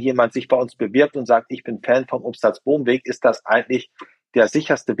 Und wenn jemand sich bei uns bewirbt und sagt, ich bin Fan vom Upstalsboom-Weg, ist das eigentlich der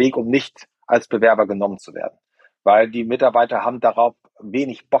sicherste Weg, um nicht als Bewerber genommen zu werden. Weil die Mitarbeiter haben darauf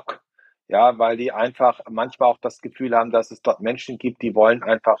wenig Bock. Ja, weil die einfach manchmal auch das Gefühl haben, dass es dort Menschen gibt, die wollen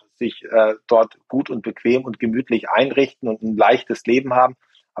einfach sich dort gut und bequem und gemütlich einrichten und ein leichtes Leben haben.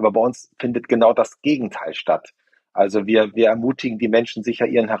 Aber bei uns findet genau das Gegenteil statt. Also wir ermutigen die Menschen, sich ja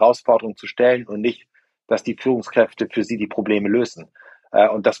ihren Herausforderungen zu stellen und nicht, dass die Führungskräfte für sie die Probleme lösen.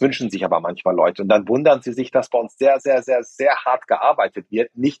 Und das wünschen sich aber manchmal Leute. Und dann wundern sie sich, dass bei uns sehr, sehr, sehr, sehr hart gearbeitet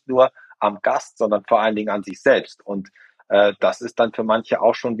wird. Nicht nur am Gast, sondern vor allen Dingen an sich selbst. Und das ist dann für manche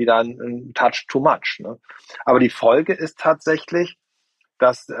auch schon wieder ein Touch too much. Ne? Aber die Folge ist tatsächlich,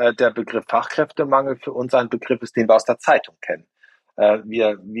 dass der Begriff Fachkräftemangel für uns ein Begriff ist, den wir aus der Zeitung kennen.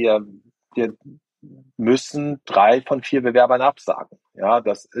 Wir müssen 3 von 4 Bewerbern absagen. Ja,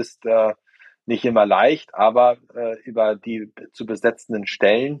 das ist nicht immer leicht, aber über die zu besetzenden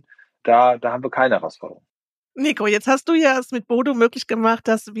Stellen, da haben wir keine Herausforderung. Nico, jetzt hast du ja es mit Bodo möglich gemacht,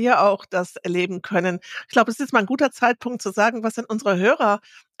 dass wir auch das erleben können. Ich glaube, es ist mal ein guter Zeitpunkt zu sagen, was denn unsere Hörer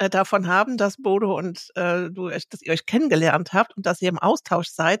davon haben, dass Bodo und dass ihr euch kennengelernt habt und dass ihr im Austausch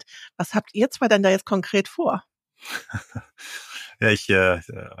seid. Was habt ihr zwei denn da jetzt konkret vor? Ja, ich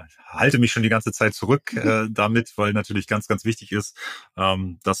halte mich schon die ganze Zeit zurück damit, weil natürlich ganz, ganz wichtig ist,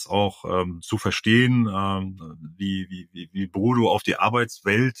 das auch zu verstehen, wie Bodo auf die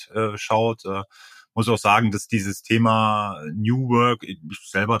Arbeitswelt schaut. Muss auch sagen, dass dieses Thema New Work, ich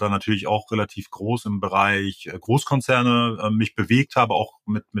selber da natürlich auch relativ groß im Bereich Großkonzerne mich bewegt habe, auch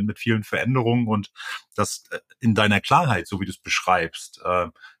mit vielen Veränderungen, und das in deiner Klarheit, so wie du es beschreibst,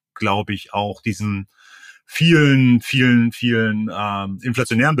 glaube ich auch diesen vielen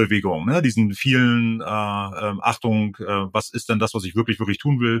inflationären Bewegungen, ne? Diesen vielen Achtung, was ist denn das, was ich wirklich, wirklich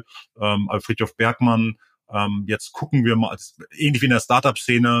tun will? Friedhof Bergmann, jetzt gucken wir mal, ähnlich wie in der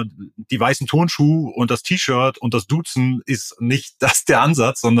Startup-Szene, die weißen Turnschuhe und das T-Shirt und das Duzen ist nicht das der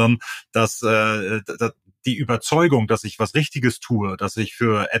Ansatz, sondern das die Überzeugung, dass ich was Richtiges tue, dass ich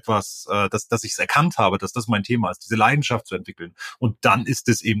für etwas, dass ich es erkannt habe, dass das mein Thema ist, diese Leidenschaft zu entwickeln. Und dann ist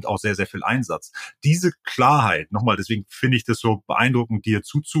es eben auch sehr, sehr viel Einsatz. Diese Klarheit, nochmal, deswegen finde ich das so beeindruckend, dir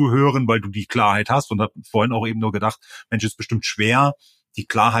zuzuhören, weil du die Klarheit hast, und habe vorhin auch eben nur gedacht, Mensch, ist bestimmt schwer, die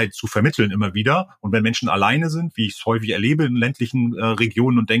Klarheit zu vermitteln immer wieder. Und wenn Menschen alleine sind, wie ich es häufig erlebe in ländlichen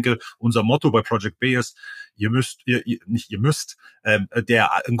Regionen, und denke, unser Motto bei Project Bay ist, ein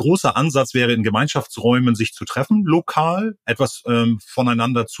großer Ansatz wäre, in Gemeinschaftsräumen sich zu treffen, lokal, etwas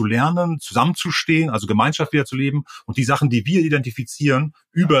voneinander zu lernen, zusammenzustehen, also Gemeinschaft wieder zu leben und die Sachen, die wir identifizieren,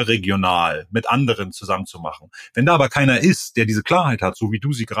 überregional mit anderen zusammen zu machen. Wenn da aber keiner ist, der diese Klarheit hat, so wie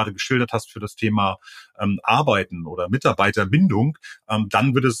du sie gerade geschildert hast für das Thema Arbeiten oder Mitarbeiterbindung,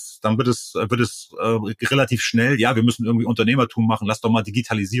 dann wird es relativ schnell, ja, wir müssen irgendwie Unternehmertum machen, lass doch mal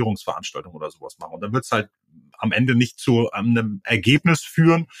Digitalisierungsveranstaltungen oder sowas machen. Und dann wird es halt am Ende nicht zu einem Ergebnis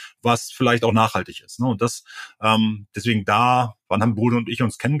führen, was vielleicht auch nachhaltig ist. Ne? Und das, deswegen wann haben Bodo und ich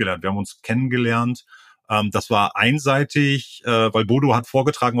uns kennengelernt? Wir haben uns kennengelernt, das war einseitig, weil Bodo hat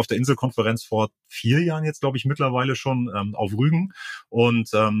vorgetragen auf der Inselkonferenz vor 4 Jahren jetzt, glaube ich, mittlerweile schon auf Rügen, und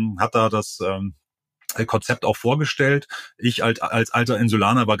hat da das Konzept auch vorgestellt. Ich als alter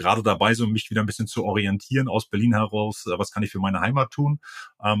Insulaner war gerade dabei, so mich wieder ein bisschen zu orientieren aus Berlin heraus, was kann ich für meine Heimat tun?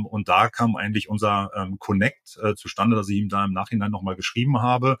 Und da kam eigentlich unser Connect zustande, dass ich ihm da im Nachhinein nochmal geschrieben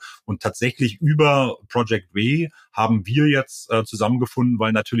habe. Und tatsächlich über Project W haben wir jetzt zusammengefunden,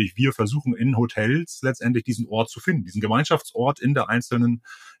 weil natürlich wir versuchen, in Hotels letztendlich diesen Ort zu finden, diesen Gemeinschaftsort in dem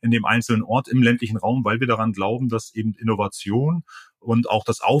einzelnen Ort im ländlichen Raum, weil wir daran glauben, dass eben Innovation und auch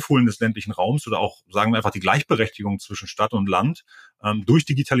das Aufholen des ländlichen Raums oder auch, sagen wir einfach, die Gleichberechtigung zwischen Stadt und Land durch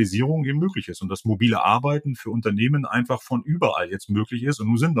Digitalisierung eben möglich ist und das mobile Arbeiten für Unternehmen einfach von überall jetzt möglich ist. Und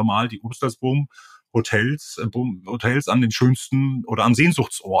nun sind normal die Upstalsboom Hotels an den schönsten oder an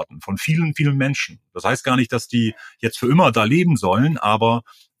Sehnsuchtsorten von vielen, vielen Menschen. Das heißt gar nicht, dass die jetzt für immer da leben sollen, aber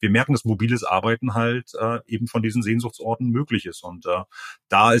wir merken, dass mobiles Arbeiten halt eben von diesen Sehnsuchtsorten möglich ist. Und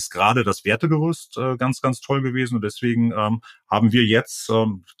da ist gerade das Wertegerüst ganz, ganz toll gewesen. Und deswegen haben wir jetzt,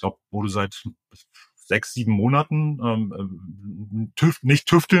 ich glaube, wurde seit 6, 7 Monaten nicht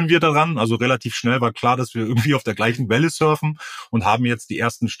tüfteln wir daran. Also relativ schnell war klar, dass wir irgendwie auf der gleichen Welle surfen, und haben jetzt die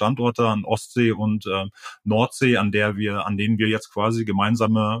ersten Standorte an Ostsee und Nordsee, an denen wir jetzt quasi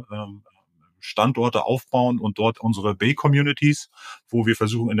gemeinsame Standorte aufbauen und dort unsere Bay-Communities, wo wir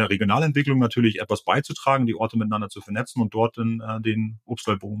versuchen, in der Regionalentwicklung natürlich etwas beizutragen, die Orte miteinander zu vernetzen, und dort in den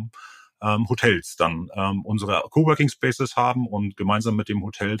Upstalsboom Hotels dann unsere Coworking Spaces haben und gemeinsam mit dem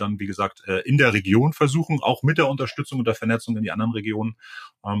Hotel dann, wie gesagt, in der Region versuchen, auch mit der Unterstützung und der Vernetzung in die anderen Regionen,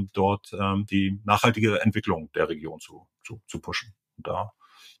 dort die nachhaltige Entwicklung der Region zu pushen. Und da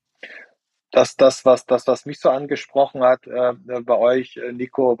Was mich so angesprochen hat bei euch,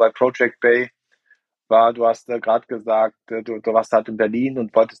 Nico, bei Project Bay, war, du hast gerade gesagt, du warst halt in Berlin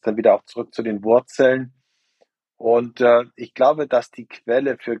und wolltest dann wieder auch zurück zu den Wurzeln. Und ich glaube, dass die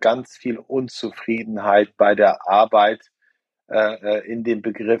Quelle für ganz viel Unzufriedenheit bei der Arbeit in dem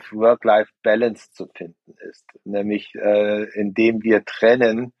Begriff Work-Life-Balance zu finden ist. Nämlich indem wir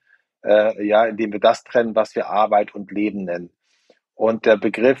indem wir das trennen, was wir Arbeit und Leben nennen. Und der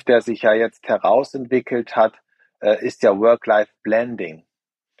Begriff, der sich ja jetzt herausentwickelt hat, ist ja Work-Life-Blending.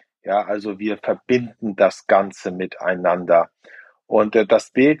 Ja, also wir verbinden das Ganze miteinander. Und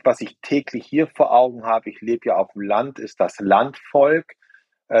das Bild, was ich täglich hier vor Augen habe, ich lebe ja auf dem Land, ist das Landvolk.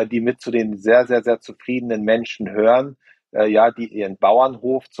 die mit zu den sehr, sehr, sehr zufriedenen Menschen hören, ja, die ihren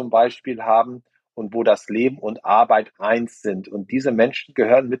Bauernhof zum Beispiel haben und wo das Leben und Arbeit eins sind. Und diese Menschen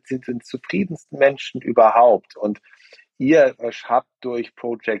gehören mit zu den zufriedensten Menschen überhaupt. Und ihr habt durch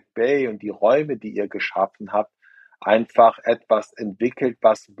Project Bay und die Räume, die ihr geschaffen habt, einfach etwas entwickelt,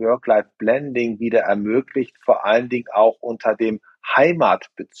 was Work-Life-Blending wieder ermöglicht, vor allen Dingen auch unter dem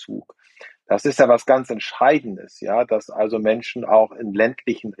Heimatbezug. Das ist ja was ganz Entscheidendes, ja, dass also Menschen auch in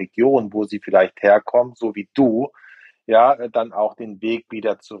ländlichen Regionen, wo sie vielleicht herkommen, so wie du, ja, dann auch den Weg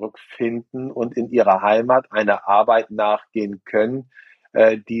wieder zurückfinden und in ihrer Heimat einer Arbeit nachgehen können,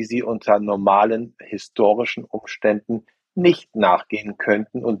 die sie unter normalen historischen Umständen nicht nachgehen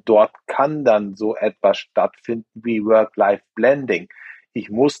könnten. Und dort kann dann so etwas stattfinden wie Work-Life-Blending. Ich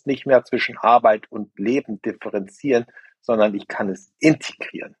muss nicht mehr zwischen Arbeit und Leben differenzieren, sondern ich kann es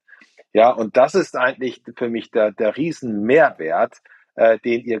integrieren. Ja, und das ist eigentlich für mich der Riesenmehrwert,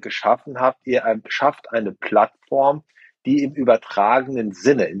 den ihr geschaffen habt. Ihr schafft eine Plattform, die im übertragenen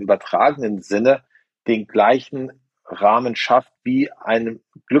Sinne den gleichen Rahmen schafft wie einem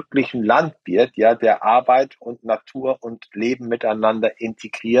glücklichen Landwirt, ja, der Arbeit und Natur und Leben miteinander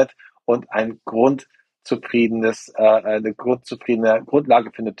integriert und eine grundzufriedene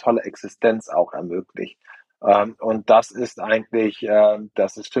Grundlage für eine tolle Existenz auch ermöglicht. Und das ist eigentlich,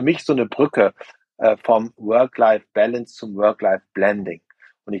 das ist für mich so eine Brücke vom Work-Life-Balance zum Work-Life-Blending.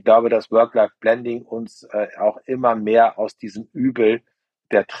 Und ich glaube, dass Work-Life-Blending uns auch immer mehr aus diesem Übel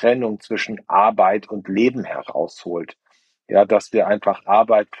der Trennung zwischen Arbeit und Leben herausholt. Ja, dass wir einfach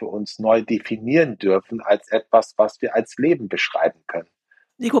Arbeit für uns neu definieren dürfen als etwas, was wir als Leben beschreiben können.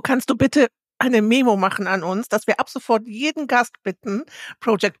 Nico, kannst du bitte eine Memo machen an uns, dass wir ab sofort jeden Gast bitten,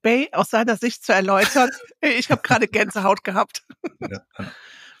 Project Bay aus seiner Sicht zu erläutern? Ich habe gerade Gänsehaut gehabt. Ja.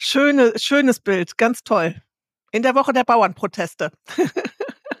 Schönes Bild, ganz toll. In der Woche der Bauernproteste.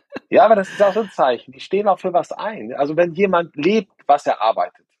 Ja, aber das ist auch so ein Zeichen. Die stehen auch für was ein. Also wenn jemand lebt, was er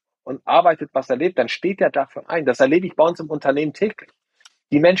arbeitet und arbeitet, was er lebt, dann steht er dafür ein. Das erlebe ich bei uns im Unternehmen täglich.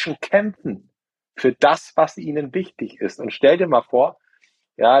 Die Menschen kämpfen für das, was ihnen wichtig ist. Und stell dir mal vor,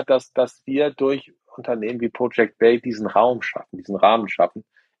 ja, dass wir durch Unternehmen wie Project Bay diesen Rahmen schaffen,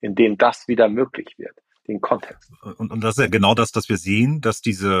 in dem das wieder möglich wird, den Kontext. Und das ist ja genau das, dass wir sehen, dass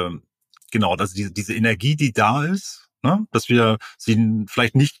diese Energie, die da ist, ne, dass wir sie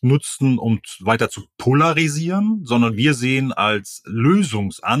vielleicht nicht nutzen, um weiter zu polarisieren, sondern wir sehen als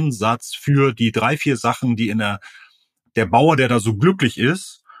Lösungsansatz für die 3-4 Sachen, die der Bauer, der da so glücklich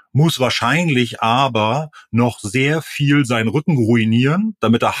ist, muss wahrscheinlich aber noch sehr viel seinen Rücken ruinieren,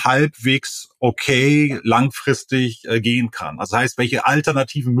 damit er halbwegs okay langfristig gehen kann. Also das heißt, welche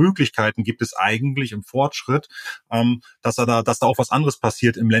alternativen Möglichkeiten gibt es eigentlich im Fortschritt, dass da auch was anderes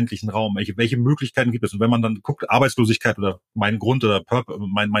passiert im ländlichen Raum? Welche Möglichkeiten gibt es? Und wenn man dann guckt, Arbeitslosigkeit oder mein Grund oder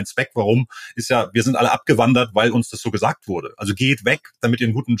mein Zweck, warum, ist ja, wir sind alle abgewandert, weil uns das so gesagt wurde. Also geht weg, damit ihr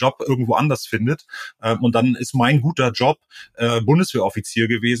einen guten Job irgendwo anders findet. Und dann ist mein guter Job Bundeswehroffizier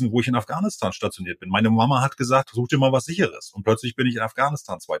gewesen, wo ich in Afghanistan stationiert bin. Meine Mama hat gesagt, such dir mal was Sicheres. Und plötzlich bin ich in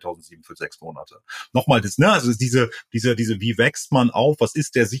Afghanistan 2007 für 6 Monate. Nochmal das, ne? Also diese, wie wächst man auf? Was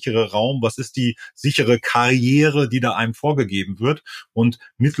ist der sichere Raum? Was ist die sichere Karriere, die da einem vorgegeben wird? Und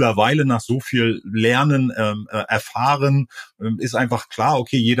mittlerweile nach so viel Lernen, Erfahren, ist einfach klar,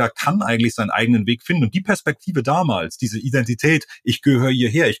 okay, jeder kann eigentlich seinen eigenen Weg finden. Und die Perspektive damals, diese Identität, ich gehöre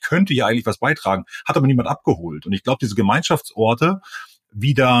hierher, ich könnte hier eigentlich was beitragen, hat aber niemand abgeholt. Und ich glaube, diese Gemeinschaftsorte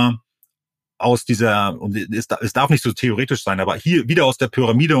wieder aus dieser, und es darf nicht so theoretisch sein, aber hier wieder aus der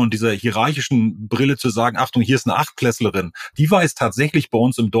Pyramide und dieser hierarchischen Brille zu sagen, Achtung, hier ist eine Achtklässlerin, die weiß tatsächlich bei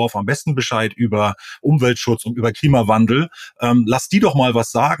uns im Dorf am besten Bescheid über Umweltschutz und über Klimawandel. Lass die doch mal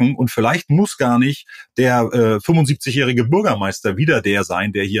was sagen und vielleicht muss gar nicht der 75-jährige Bürgermeister wieder der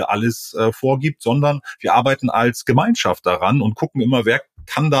sein, der hier alles vorgibt, sondern wir arbeiten als Gemeinschaft daran und gucken immer, wer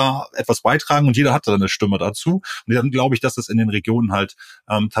kann da etwas beitragen und jeder hat da eine Stimme dazu. Und dann glaube ich, dass es in den Regionen halt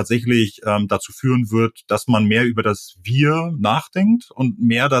tatsächlich dazu führen wird, dass man mehr über das Wir nachdenkt und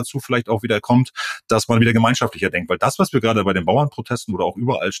mehr dazu vielleicht auch wieder kommt, dass man wieder gemeinschaftlicher denkt. Weil das, was wir gerade bei den Bauernprotesten oder auch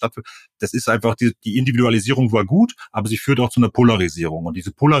überall stattfindet, das ist einfach, die Individualisierung war gut, aber sie führt auch zu einer Polarisierung. Und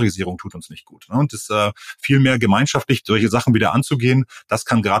diese Polarisierung tut uns nicht gut. Ne? Und das viel mehr gemeinschaftlich solche Sachen wieder anzugehen, das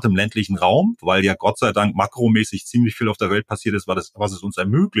kann gerade im ländlichen Raum, weil ja Gott sei Dank makromäßig ziemlich viel auf der Welt passiert ist, was es uns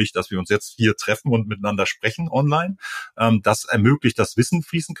ermöglicht, dass wir uns jetzt hier treffen und miteinander sprechen online. Das ermöglicht, dass Wissen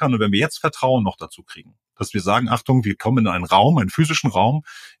fließen kann. Und wenn wir jetzt Vertrauen noch dazu kriegen, dass wir sagen, Achtung, wir kommen in einen Raum, einen physischen Raum,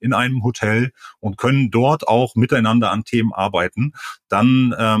 in einem Hotel und können dort auch miteinander an Themen arbeiten,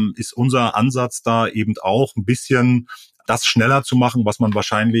 dann ist unser Ansatz da eben auch ein bisschen das schneller zu machen, was man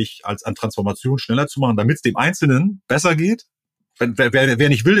wahrscheinlich als an Transformation schneller zu machen, damit es dem Einzelnen besser geht, wer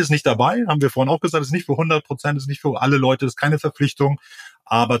nicht will, ist nicht dabei, haben wir vorhin auch gesagt, ist nicht für 100%, ist nicht für alle Leute, ist keine Verpflichtung.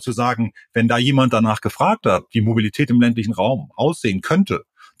 Aber zu sagen, wenn da jemand danach gefragt hat, wie Mobilität im ländlichen Raum aussehen könnte,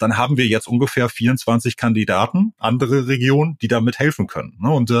 dann haben wir jetzt ungefähr 24 Kandidaten, andere Regionen, die damit helfen können.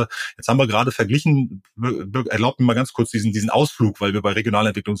 Und jetzt haben wir gerade verglichen, erlaubt mir mal ganz kurz diesen Ausflug, weil wir bei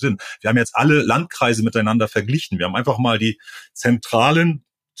Regionalentwicklung sind. Wir haben jetzt alle Landkreise miteinander verglichen. Wir haben einfach mal die zentralen,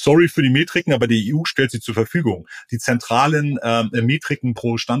 sorry für die Metriken, aber die EU stellt sie zur Verfügung. Die zentralen Metriken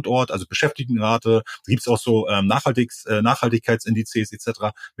pro Standort, also Beschäftigtenrate, da gibt es auch so Nachhaltigkeitsindizes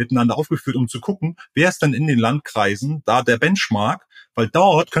etc. miteinander aufgeführt, um zu gucken, wer ist denn in den Landkreisen da der Benchmark, weil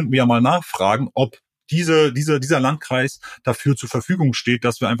dort könnten wir ja mal nachfragen, ob dieser Landkreis dafür zur Verfügung steht,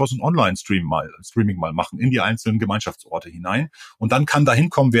 dass wir einfach so ein Online-Streaming mal machen in die einzelnen Gemeinschaftsorte hinein. Und dann kann da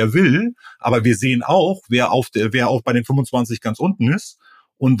hinkommen, wer will, aber wir sehen auch, wer auch bei den 25 ganz unten ist.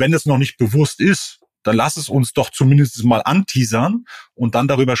 Und wenn es noch nicht bewusst ist, dann lass es uns doch zumindest mal anteasern und dann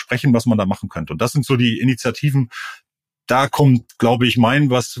darüber sprechen, was man da machen könnte. Und das sind so die Initiativen. Da kommt, glaube ich,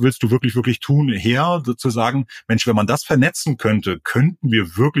 was willst du wirklich, wirklich tun, her, zu sagen, Mensch, wenn man das vernetzen könnte, könnten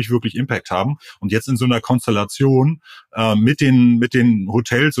wir wirklich, wirklich Impact haben. Und jetzt in so einer Konstellation mit den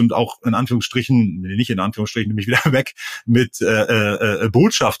Hotels und auch in Anführungsstrichen, nicht in Anführungsstrichen, nämlich wieder weg, mit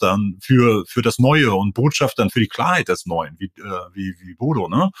Botschaftern für das Neue und Botschaftern für die Klarheit des Neuen, wie Bodo,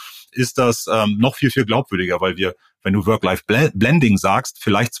 ne, ist das noch viel, viel glaubwürdiger, weil wir, wenn du Work-Life-Blending sagst,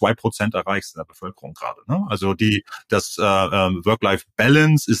 vielleicht 2% erreichst in der Bevölkerung gerade. Ne? Also das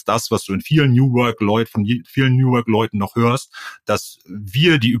Work-Life-Balance ist das, was du in vielen New Work-Leuten noch hörst, dass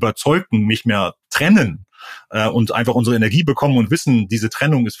wir, die Überzeugten, nicht mehr trennen und einfach unsere Energie bekommen und wissen, diese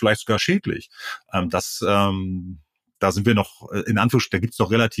Trennung ist vielleicht sogar schädlich. Da sind wir noch, in Anführungsstrichen, da gibt es noch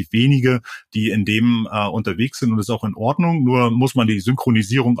relativ wenige, die in dem unterwegs sind und das ist auch in Ordnung. Nur muss man die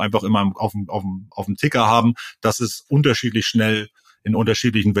Synchronisierung einfach immer auf dem Ticker haben, dass es unterschiedlich schnell in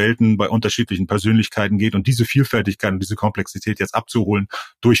unterschiedlichen Welten bei unterschiedlichen Persönlichkeiten geht und diese Vielfältigkeit und diese Komplexität jetzt abzuholen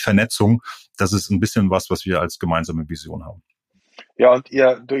durch Vernetzung, das ist ein bisschen was wir als gemeinsame Vision haben. Ja, und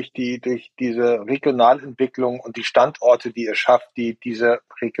ihr durch diese Regionalentwicklung und die Standorte, die ihr schafft, die diese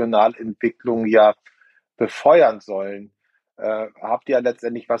Regionalentwicklung ja befeuern sollen, habt ihr ja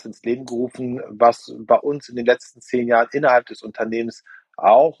letztendlich was ins Leben gerufen, was bei uns in den letzten 10 Jahren innerhalb des Unternehmens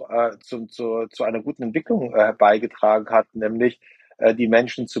auch zu einer guten Entwicklung beigetragen hat, nämlich die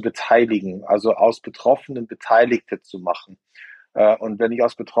Menschen zu beteiligen, also aus Betroffenen Beteiligte zu machen. Und wenn ich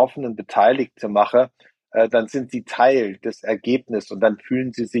aus Betroffenen Beteiligte mache, dann sind sie Teil des Ergebnisses und dann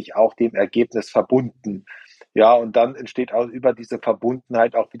fühlen sie sich auch dem Ergebnis verbunden. Ja, und dann entsteht auch über diese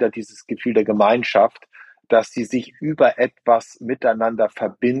Verbundenheit auch wieder dieses Gefühl der Gemeinschaft, dass sie sich über etwas miteinander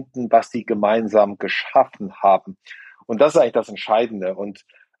verbinden, was sie gemeinsam geschaffen haben. Und das ist eigentlich das Entscheidende. Und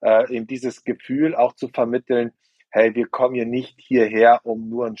eben dieses Gefühl auch zu vermitteln, hey, wir kommen hier nicht hierher, um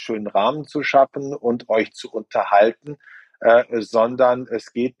nur einen schönen Rahmen zu schaffen und euch zu unterhalten, sondern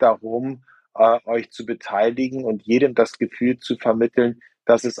es geht darum, euch zu beteiligen und jedem das Gefühl zu vermitteln,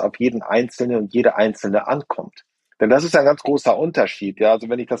 dass es auf jeden Einzelnen und jede Einzelne ankommt. Denn das ist ein ganz großer Unterschied. Ja? Also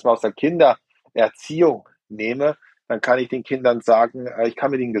wenn ich das mal aus der Kindererziehung nehme, dann kann ich den Kindern sagen, ich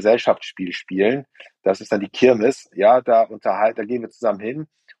kann mit ihnen ein Gesellschaftsspiel spielen. Das ist dann die Kirmes. Ja, da gehen wir zusammen hin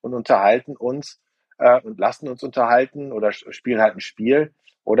und unterhalten uns und lassen uns unterhalten oder spielen halt ein Spiel.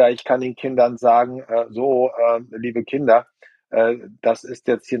 Oder ich kann den Kindern sagen, liebe Kinder, das ist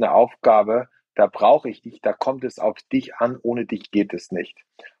jetzt hier eine Aufgabe, da brauche ich dich, da kommt es auf dich an, ohne dich geht es nicht.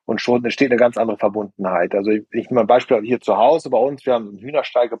 Und schon entsteht eine ganz andere Verbundenheit. Also ich nehme mal ein Beispiel hier zu Hause bei uns, wir haben einen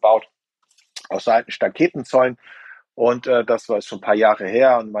Hühnerstall gebaut aus so alten Staketenzäunen und das war schon ein paar Jahre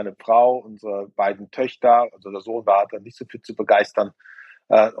her und meine Frau, unsere beiden Töchter, also der Sohn war da nicht so viel zu begeistern.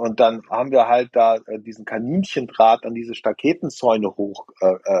 Und dann haben wir halt da diesen Kaninchendraht an diese Staketenzäune hoch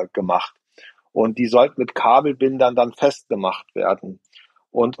gemacht. Und die sollten mit Kabelbindern dann festgemacht werden.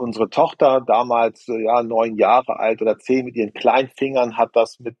 Und unsere Tochter, damals 9 Jahre alt oder 10, mit ihren kleinen Fingern hat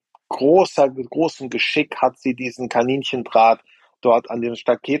das mit großem Geschick hat sie diesen Kaninchendraht dort an den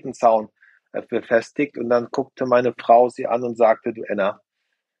Staketenzaun befestigt. Und dann guckte meine Frau sie an und sagte, du Enna,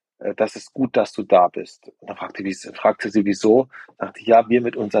 das ist gut, dass du da bist. Und dann fragte sie, wieso? Sagte, ja, wir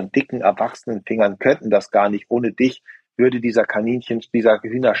mit unseren dicken, erwachsenen Fingern könnten das gar nicht. Ohne dich würde dieser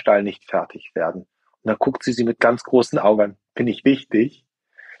Hühnerstall nicht fertig werden. Und dann guckt sie mit ganz großen Augen an. Finde ich wichtig.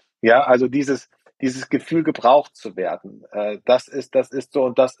 Ja, also dieses Gefühl, gebraucht zu werden. Das ist so,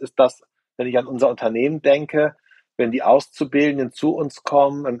 und das ist das, wenn ich an unser Unternehmen denke, wenn die Auszubildenden zu uns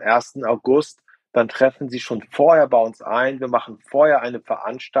kommen am 1. August, dann treffen sie schon vorher bei uns ein. Wir machen vorher eine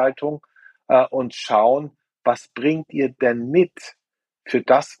Veranstaltung und schauen, was bringt ihr denn mit? für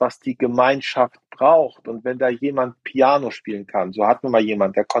das, was die Gemeinschaft braucht. Und wenn da jemand Piano spielen kann, so hatten wir mal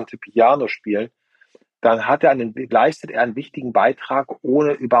jemand, der konnte Piano spielen, dann leistet er einen wichtigen Beitrag,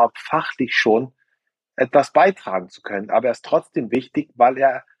 ohne überhaupt fachlich schon etwas beitragen zu können. Aber er ist trotzdem wichtig, weil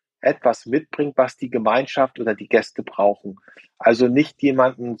er etwas mitbringt, was die Gemeinschaft oder die Gäste brauchen. Also nicht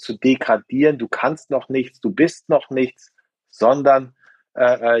jemanden zu degradieren, du kannst noch nichts, du bist noch nichts, sondern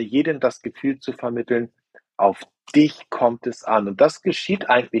jedem das Gefühl zu vermitteln, auf dich kommt es an. Und das geschieht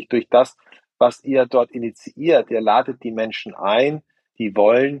eigentlich durch das, was ihr dort initiiert. Ihr ladet die Menschen ein, die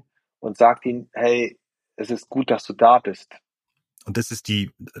wollen, und sagt ihnen, hey, es ist gut, dass du da bist. Und das ist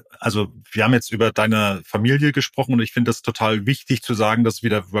also wir haben jetzt über deine Familie gesprochen und ich finde das total wichtig zu sagen, dass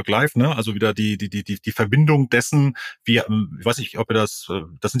wieder Work-Life, ne, also wieder die Verbindung dessen, ich weiß nicht, ob ihr das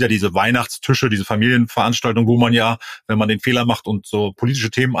sind ja diese Weihnachtstische, diese Familienveranstaltungen, wo man ja, wenn man den Fehler macht und so politische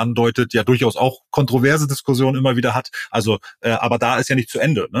Themen andeutet, ja durchaus auch kontroverse Diskussionen immer wieder hat. Also, aber da ist ja nicht zu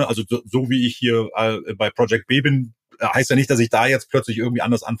Ende, ne? Also so wie ich hier bei Project B bin, heißt ja nicht, dass ich da jetzt plötzlich irgendwie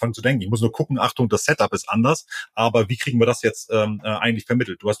anders anfange zu denken. Ich muss nur gucken, Achtung, das Setup ist anders, aber wie kriegen wir das jetzt eigentlich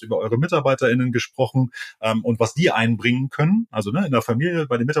vermittelt? Du hast über eure MitarbeiterInnen gesprochen und was die einbringen können, also ne, in der Familie,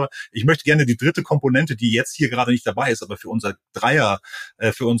 bei den Mitarbeitern. Ich möchte gerne die dritte Komponente, die jetzt hier gerade nicht dabei ist, aber für unsere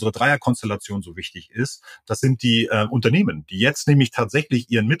Dreierkonstellation so wichtig ist, das sind die Unternehmen, die jetzt nämlich tatsächlich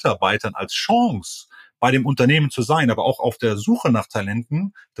ihren Mitarbeitern als Chance bei dem Unternehmen zu sein, aber auch auf der Suche nach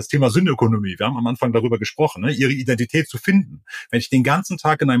Talenten, das Thema Synökonomie, wir haben am Anfang darüber gesprochen, ne, ihre Identität zu finden. Wenn ich den ganzen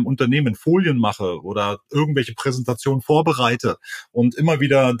Tag in einem Unternehmen Folien mache oder irgendwelche Präsentationen vorbereite und immer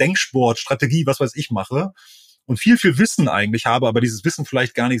wieder Denksport, Strategie, was weiß ich mache, und viel Wissen eigentlich habe, aber dieses Wissen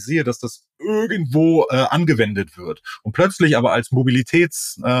vielleicht gar nicht sehe, dass das irgendwo angewendet wird. Und plötzlich aber als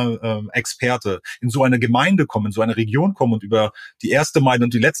Mobilitätsexperte in so eine Gemeinde kommen, in so eine Region kommen und über die erste Meile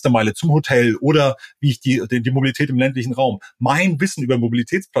und die letzte Meile zum Hotel oder wie ich die Mobilität im ländlichen Raum, mein Wissen über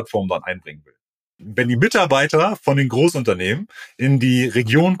Mobilitätsplattformen dann einbringen will. Wenn die Mitarbeiter von den Großunternehmen in die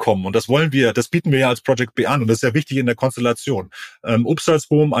Region kommen, und das bieten wir ja als Project B an, und das ist ja wichtig in der Konstellation,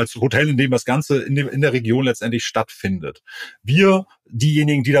 Upstalsboom als Hotel, in dem das Ganze in der Region letztendlich stattfindet. Wir,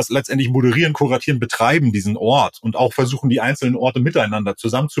 diejenigen, die das letztendlich moderieren, kuratieren, betreiben diesen Ort und auch versuchen, die einzelnen Orte miteinander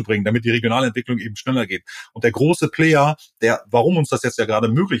zusammenzubringen, damit die Regionalentwicklung eben schneller geht. Und der große Player, warum uns das jetzt ja gerade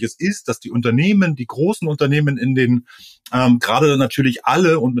möglich ist, dass die Unternehmen, die großen Unternehmen in den gerade natürlich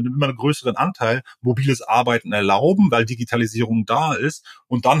alle und mit einem immer größeren Anteil mobiles Arbeiten erlauben, weil Digitalisierung da ist.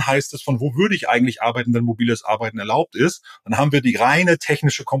 Und dann heißt es, von wo würde ich eigentlich arbeiten, wenn mobiles Arbeiten erlaubt ist? Dann haben wir die reine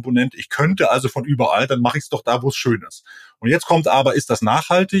technische Komponente. Ich könnte also von überall, dann mache ich es doch da, wo es schön ist. Und jetzt kommt aber, ist das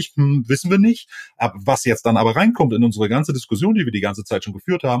nachhaltig? Wissen wir nicht. Was jetzt dann aber reinkommt in unsere ganze Diskussion, die wir die ganze Zeit schon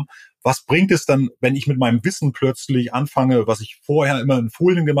geführt haben, was bringt es dann, wenn ich mit meinem Wissen plötzlich anfange, was ich vorher immer in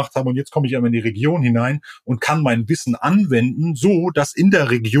Folien gemacht habe und jetzt komme ich aber in die Region hinein und kann mein Wissen anwenden, so dass in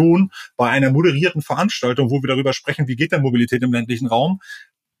der Region bei einer moderierten Veranstaltung, wo wir darüber sprechen, wie geht denn Mobilität im ländlichen Raum,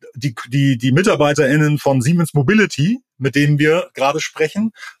 die MitarbeiterInnen von Siemens Mobility, mit denen wir gerade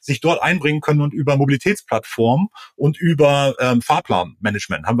sprechen, sich dort einbringen können und über Mobilitätsplattformen und über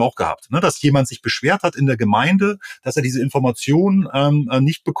Fahrplanmanagement haben wir auch gehabt. Ne? Dass jemand sich beschwert hat in der Gemeinde, dass er diese Information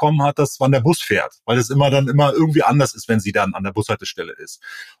nicht bekommen hat, dass wann der Bus fährt, weil es immer irgendwie anders ist, wenn sie dann an der Bushaltestelle ist.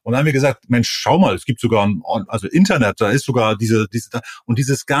 Und dann haben wir gesagt, Mensch, schau mal, es gibt sogar also Internet, da ist sogar und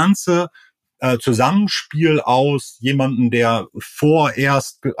dieses ganze Zusammenspiel aus jemanden, der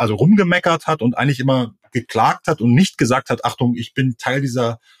vorerst also rumgemeckert hat und eigentlich immer geklagt hat und nicht gesagt hat, Achtung, ich bin Teil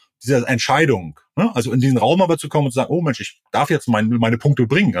dieser Entscheidung. Ne? Also in diesen Raum aber zu kommen und zu sagen, oh Mensch, ich darf jetzt meine Punkte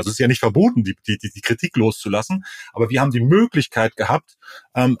bringen. Also es ist ja nicht verboten, die Kritik loszulassen, aber wir haben die Möglichkeit gehabt,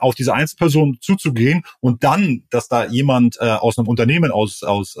 auf diese Einzelperson zuzugehen und dann, dass da jemand aus einem Unternehmen aus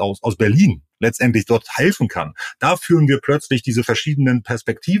Berlin letztendlich dort helfen kann. Da führen wir plötzlich diese verschiedenen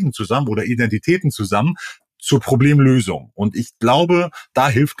Perspektiven zusammen oder Identitäten zusammen zur Problemlösung. Und ich glaube, da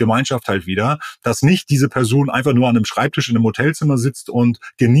hilft Gemeinschaft halt wieder, dass nicht diese Person einfach nur an einem Schreibtisch in einem Hotelzimmer sitzt und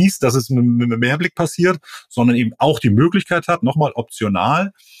genießt, dass es mit Mehrblick passiert, sondern eben auch die Möglichkeit hat, nochmal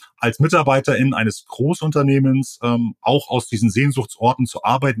optional als Mitarbeiterin eines Großunternehmens auch aus diesen Sehnsuchtsorten zu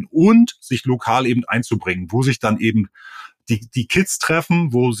arbeiten und sich lokal eben einzubringen, wo sich dann eben die Kids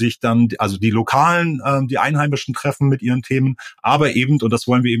treffen, wo sich dann also die Lokalen, die Einheimischen treffen mit ihren Themen, aber eben, und das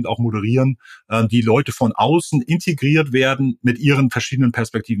wollen wir eben auch moderieren, die Leute von außen integriert werden mit ihren verschiedenen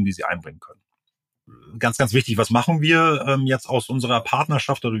Perspektiven, die sie einbringen können. ganz, ganz wichtig, was machen wir jetzt aus unserer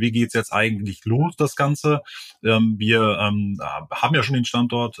Partnerschaft oder wie geht's jetzt eigentlich los, das Ganze? Wir haben ja schon den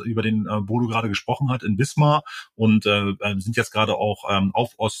Standort, über den Bodo gerade gesprochen hat, in Wismar und sind jetzt gerade auch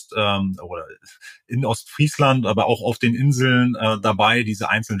auf oder in Ostfriesland, aber auch auf den Inseln dabei, diese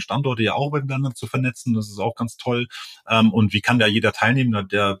einzelnen Standorte ja auch miteinander zu vernetzen. Das ist auch ganz toll. Und wie kann da jeder teilnehmen?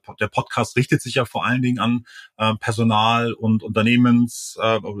 Der Podcast richtet sich ja vor allen Dingen an Personal und Unternehmens-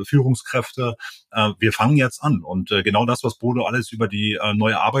 oder Führungskräfte. Wir fangen jetzt an. Und genau das, was Bodo alles über die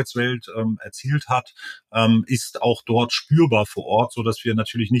neue Arbeitswelt erzielt hat, ist auch dort spürbar vor Ort, so dass wir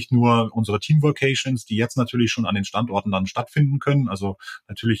natürlich nicht nur unsere Team-Vacations, die jetzt natürlich schon an den Standorten dann stattfinden können, also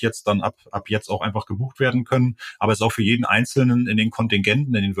natürlich jetzt dann ab jetzt auch einfach gebucht werden können, aber es ist auch für jeden Einzelnen in den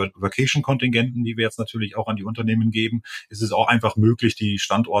Kontingenten, in den Vacation-Kontingenten, die wir jetzt natürlich auch an die Unternehmen geben, ist es auch einfach möglich, die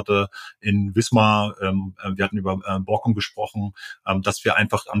Standorte in Wismar, wir hatten über Borkum gesprochen, dass wir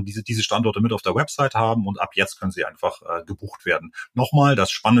einfach diese Standorte mit auf der Website haben und ab jetzt können sie einfach gebucht werden. Nochmal,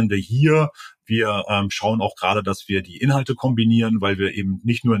 das Spannende hier, wir schauen auch gerade, dass wir die Inhalte kombinieren, weil wir eben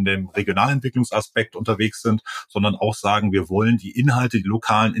nicht nur in dem Regionalentwicklungsaspekt unterwegs sind, sondern auch sagen, wir wollen die Inhalte, die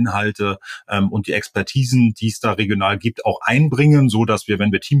lokalen Inhalte und die Expertisen, die es da regional gibt, auch einbringen, so dass wir,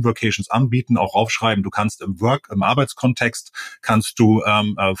 wenn wir Team Vacations anbieten, auch aufschreiben, du kannst im Arbeitskontext, kannst du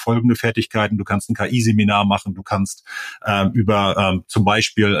folgende Fertigkeiten, du kannst ein KI-Seminar machen, du kannst über zum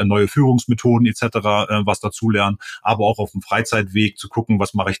Beispiel neue Führungsmethoden etc. Was dazu lernen, aber auch auf dem Freizeitweg zu gucken,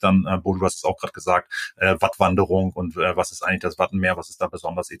 was mache ich dann, Bodo, du hast es auch gerade gesagt, Wattwanderung und was ist eigentlich das Wattenmeer, was ist da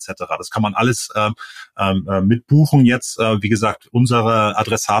besonders etc. Das kann man alles mitbuchen jetzt. Wie gesagt, unsere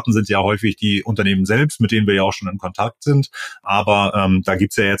Adressaten sind ja häufig die Unternehmen selbst, mit denen wir ja auch schon in Kontakt sind. Aber da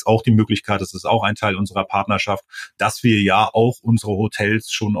gibt's ja jetzt auch die Möglichkeit, das ist auch ein Teil unserer Partnerschaft, dass wir ja auch unsere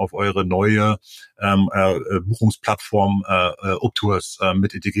Hotels schon auf eure neue Buchungsplattform Uptours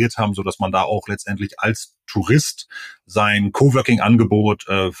mit integriert haben, so dass man da auch letztendlich als Tourist sein Coworking-Angebot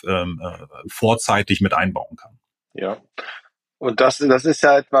vorzeitig mit einbauen kann. Ja. Und das ist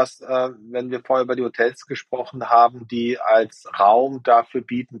ja etwas, wenn wir vorher über die Hotels gesprochen haben, die als Raum dafür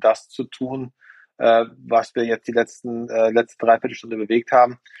bieten, das zu tun, was wir jetzt die letzte Dreiviertelstunde bewegt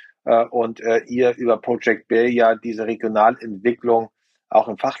haben. Und ihr über Project Bay ja diese Regionalentwicklung auch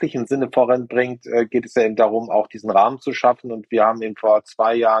im fachlichen Sinne voranbringt, geht es ja eben darum, auch diesen Rahmen zu schaffen. Und wir haben eben vor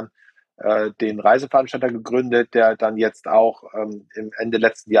 2 Jahren den Reiseveranstalter gegründet, der dann jetzt auch im Ende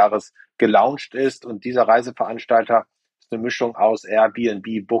letzten Jahres gelauncht ist. Und dieser Reiseveranstalter ist eine Mischung aus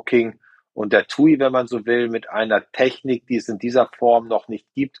Airbnb, Booking und der TUI, wenn man so will, mit einer Technik, die es in dieser Form noch nicht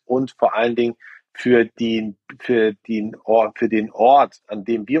gibt und vor allen Dingen für den Ort, an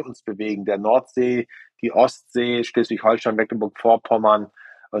dem wir uns bewegen, der Nordsee, die Ostsee, Schleswig-Holstein, Mecklenburg-Vorpommern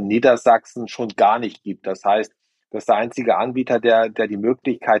und Niedersachsen schon gar nicht gibt. Das heißt, das ist der einzige Anbieter, der die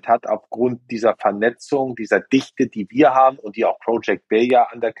Möglichkeit hat, aufgrund dieser Vernetzung, dieser Dichte, die wir haben und die auch Project Bay ja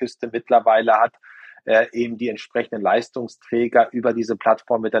an der Küste mittlerweile hat, eben die entsprechenden Leistungsträger über diese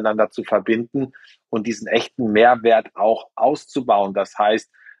Plattform miteinander zu verbinden und diesen echten Mehrwert auch auszubauen. Das heißt,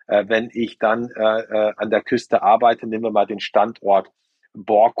 wenn ich dann an der Küste arbeite, nehmen wir mal den Standort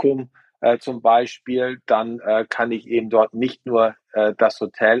Borkum zum Beispiel, dann kann ich eben dort nicht nur das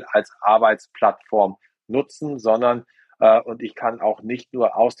Hotel als Arbeitsplattform nutzen, sondern und ich kann auch nicht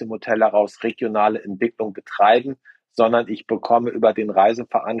nur aus dem Hotel heraus regionale Entwicklung betreiben, sondern ich bekomme über den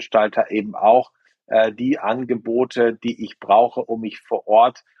Reiseveranstalter eben auch die Angebote, die ich brauche, um mich vor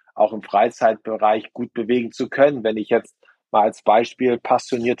Ort auch im Freizeitbereich gut bewegen zu können. Wenn ich jetzt mal als Beispiel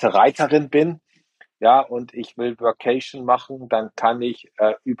passionierte Reiterin bin, ja, und ich will Workation machen, dann kann ich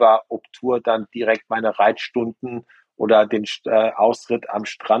über Optur dann direkt meine Reitstunden oder den Ausritt am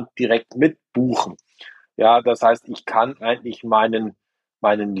Strand direkt mitbuchen. Ja, das heißt, ich kann eigentlich meinen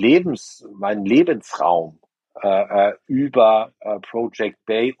Lebensraum über Project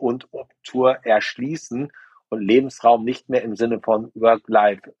Bay und Optur erschließen und Lebensraum nicht mehr im Sinne von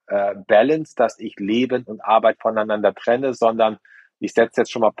Work-Life-Balance, dass ich Leben und Arbeit voneinander trenne, sondern ich setze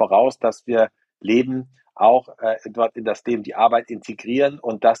jetzt schon mal voraus, dass wir Leben auch dort in das Leben die Arbeit integrieren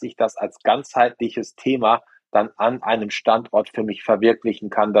und dass ich das als ganzheitliches Thema dann an einem Standort für mich verwirklichen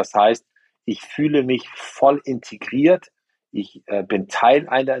kann. Das heißt, ich fühle mich voll integriert, ich bin Teil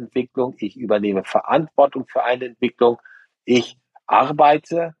einer Entwicklung, ich übernehme Verantwortung für eine Entwicklung, ich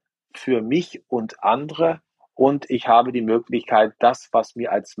arbeite für mich und andere und ich habe die Möglichkeit, das, was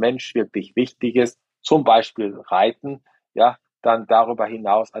mir als Mensch wirklich wichtig ist, zum Beispiel Reiten, ja, dann darüber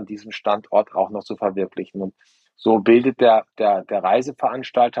hinaus an diesem Standort auch noch zu verwirklichen. Und so bildet der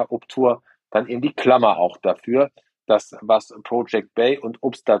Reiseveranstalter Uptour dann eben die Klammer auch dafür, das, was Project Bay und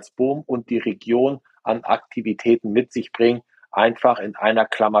Upstalsboom und die Region an Aktivitäten mit sich bringen, einfach in einer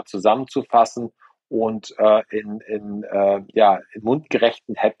Klammer zusammenzufassen und in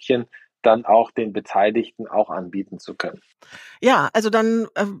mundgerechten Häppchen dann auch den Beteiligten auch anbieten zu können. Ja, also dann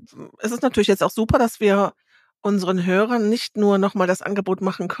es ist natürlich jetzt auch super, dass wir unseren Hörern nicht nur noch mal das Angebot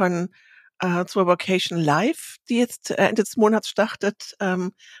machen können, zur Workation Live, die jetzt Ende des Monats startet,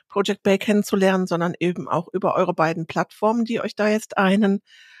 Project Bay kennenzulernen, sondern eben auch über eure beiden Plattformen, die euch da jetzt noch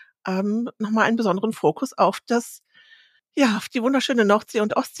mal einen besonderen Fokus auf die wunderschöne Nordsee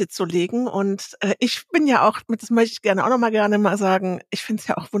und Ostsee zu legen. Und ich bin ja auch, das möchte ich gerne auch noch mal gerne mal sagen, ich finde es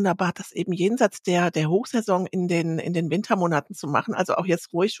ja auch wunderbar, das eben jenseits der Hochsaison in den Wintermonaten zu machen, also auch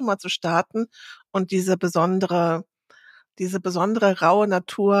jetzt ruhig schon mal zu starten und diese besondere raue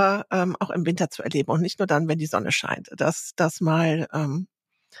Natur auch im Winter zu erleben und nicht nur dann, wenn die Sonne scheint. Das mal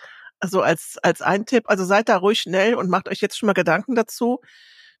also als ein Tipp. Also seid da ruhig schnell und macht euch jetzt schon mal Gedanken dazu.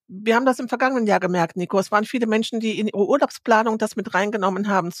 Wir haben das im vergangenen Jahr gemerkt, Nico. Es waren viele Menschen, die in ihre Urlaubsplanung das mit reingenommen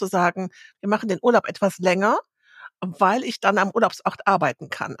haben, zu sagen, wir machen den Urlaub etwas länger, weil ich dann am Urlaubsort arbeiten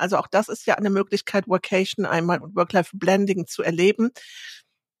kann. Also auch das ist ja eine Möglichkeit, Workation einmal und Work-Life-Blending zu erleben.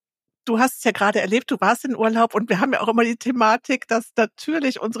 Du hast es ja gerade erlebt, du warst in Urlaub und wir haben ja auch immer die Thematik, dass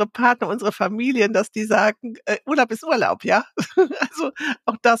natürlich unsere Partner, unsere Familien, dass die sagen, Urlaub ist Urlaub, ja. Also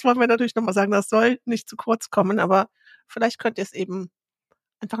auch das wollen wir natürlich nochmal sagen, das soll nicht zu kurz kommen, aber vielleicht könnt ihr es eben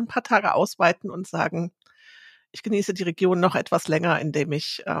einfach ein paar Tage ausweiten und sagen, ich genieße die Region noch etwas länger, indem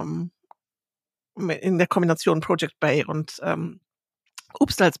ich in der Kombination Project Bay und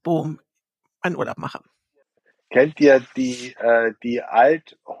Upstalsboom einen Urlaub mache. Kennt ihr die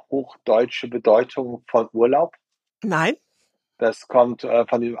althochdeutsche Bedeutung von Urlaub? Nein? Das kommt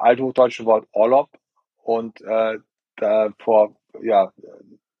von dem althochdeutschen Wort Orlob und da vor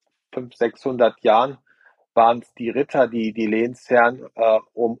 500, 600 Jahren waren es die Ritter, die Lehnsherren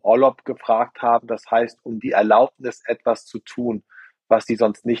um Orlob gefragt haben, das heißt um die Erlaubnis, etwas zu tun, was sie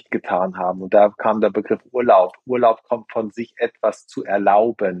sonst nicht getan haben. Und da kam der Begriff Urlaub. Urlaub kommt von sich etwas zu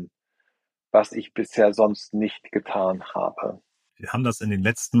erlauben, was ich bisher sonst nicht getan habe. Wir haben das in den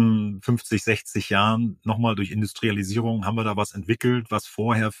letzten 50, 60 Jahren nochmal durch Industrialisierung haben wir da was entwickelt, was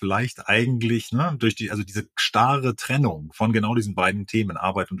vorher vielleicht eigentlich, also diese starre Trennung von genau diesen beiden Themen,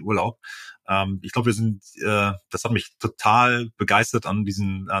 Arbeit und Urlaub. Ich glaube, das hat mich total begeistert an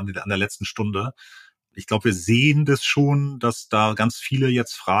der letzten Stunde. Ich glaube, wir sehen das schon, dass da ganz viele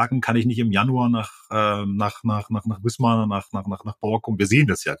jetzt fragen, kann ich nicht im Januar nach Wismar, nach Bauer kommen? Wir sehen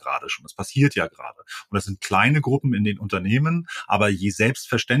das ja gerade schon. Das passiert ja gerade. Und das sind kleine Gruppen in den Unternehmen. Aber je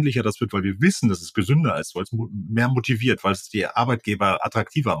selbstverständlicher das wird, weil wir wissen, dass es gesünder ist, weil es mehr motiviert, weil es die Arbeitgeber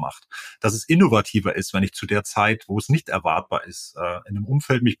attraktiver macht, dass es innovativer ist, wenn ich zu der Zeit, wo es nicht erwartbar ist, in einem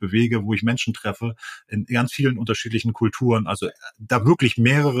Umfeld mich bewege, wo ich Menschen treffe, in ganz vielen unterschiedlichen Kulturen. Also da wirklich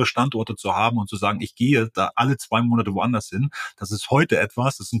mehrere Standorte zu haben und zu sagen, ich gehe da alle 2 Monate woanders hin, das ist heute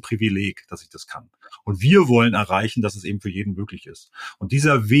das ist ein Privileg, dass ich das kann. Und wir wollen erreichen, dass es eben für jeden möglich ist. Und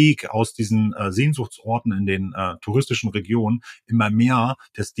dieser Weg aus diesen Sehnsuchtsorten in den touristischen Regionen immer mehr,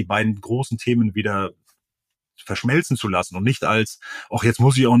 dass die beiden großen Themen wieder verschmelzen zu lassen und nicht als, ach, jetzt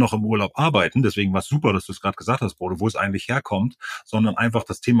muss ich auch noch im Urlaub arbeiten, deswegen war es super, dass du es gerade gesagt hast, Bodo, wo es eigentlich herkommt, sondern einfach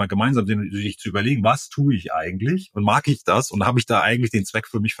das Thema gemeinsam sich zu überlegen, was tue ich eigentlich und mag ich das und habe ich da eigentlich den Zweck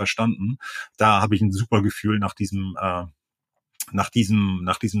für mich verstanden? Da habe ich ein super Gefühl nach diesem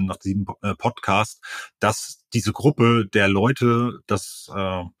Podcast, dass diese Gruppe der Leute,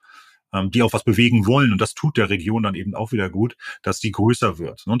 die auch was bewegen wollen, und das tut der Region dann eben auch wieder gut, dass die größer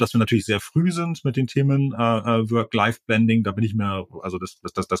wird. Und dass wir natürlich sehr früh sind mit den Themen Work-Life-Blending, da bin ich mir, also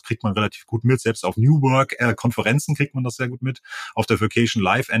das kriegt man relativ gut mit, selbst auf New Work-Konferenzen kriegt man das sehr gut mit. Auf der Vacation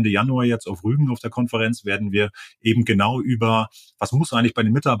Live Ende Januar jetzt auf Rügen auf der Konferenz werden wir eben genau über, was muss eigentlich bei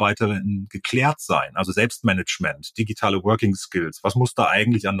den Mitarbeiterinnen geklärt sein, also Selbstmanagement, digitale Working Skills, was muss da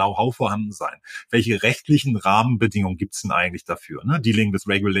eigentlich an Know-how vorhanden sein, welche rechtlichen Rahmenbedingungen gibt's denn eigentlich dafür, ne? Dealing with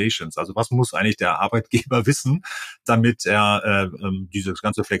Regulations. Also was muss eigentlich der Arbeitgeber wissen, damit er dieses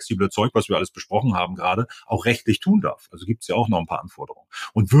ganze flexible Zeug, was wir alles besprochen haben gerade, auch rechtlich tun darf. Also gibt es ja auch noch ein paar Anforderungen.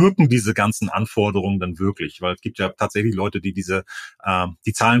 Und wirken diese ganzen Anforderungen dann wirklich? Weil es gibt ja tatsächlich Leute, die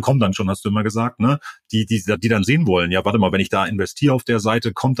die Zahlen kommen dann schon, hast du immer gesagt, ne? Die dann sehen wollen, ja, warte mal, wenn ich da investiere auf der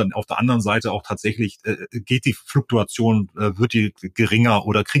Seite, kommt dann auf der anderen Seite auch tatsächlich, geht die Fluktuation, wird die geringer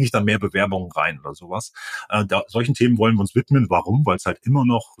oder kriege ich dann mehr Bewerbungen rein oder sowas. Solchen Themen wollen wir uns widmen. Warum? Weil es halt immer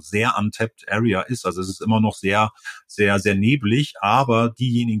noch sehr untapped Area ist. Also es ist immer noch sehr, sehr, sehr neblig. Aber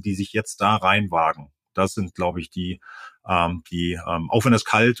diejenigen, die sich jetzt da reinwagen, das sind, glaube ich, auch wenn es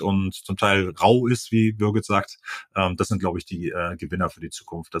kalt und zum Teil rau ist, wie Birgit sagt, das sind, glaube ich, die Gewinner für die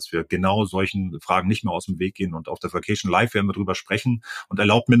Zukunft, dass wir genau solchen Fragen nicht mehr aus dem Weg gehen. Und auf der Vacation Live werden wir drüber sprechen. Und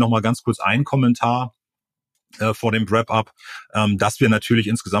erlaubt mir noch mal ganz kurz einen Kommentar. vor dem Wrap-up, dass wir natürlich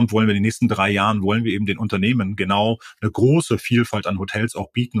insgesamt wollen wir in den nächsten 3 Jahren, wollen wir eben den Unternehmen genau eine große Vielfalt an Hotels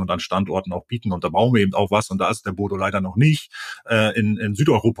auch bieten und an Standorten auch bieten. Und da bauen wir eben auch was, und da ist der Bodo leider noch nicht, in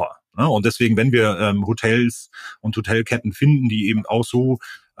Südeuropa. Ne? Und deswegen, wenn wir Hotels und Hotelketten finden, die eben auch so,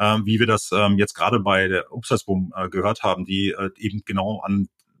 wie wir das jetzt gerade bei der Upstalsboom gehört haben, die eben genau an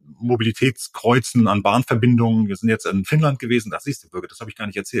Mobilitätskreuzen, an Bahnverbindungen. Wir sind jetzt in Finnland gewesen. Das siehst du, Birgit, das habe ich gar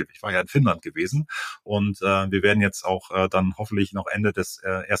nicht erzählt. Ich war ja in Finnland gewesen, und wir werden jetzt auch dann hoffentlich noch Ende des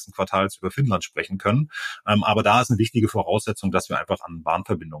ersten Quartals über Finnland sprechen können. Aber da ist eine wichtige Voraussetzung, dass wir einfach an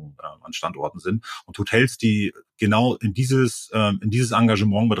Bahnverbindungen an Standorten sind, und Hotels, die genau in dieses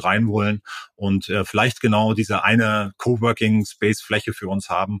Engagement mit rein wollen und vielleicht genau diese eine Coworking-Space-Fläche für uns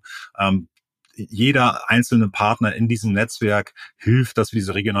haben. Jeder einzelne Partner in diesem Netzwerk hilft, dass wir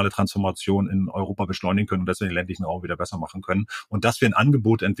diese regionale Transformation in Europa beschleunigen können und dass wir den ländlichen Raum wieder besser machen können. Und dass wir ein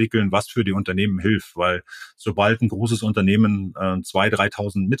Angebot entwickeln, was für die Unternehmen hilft. Weil sobald ein großes Unternehmen 2.000,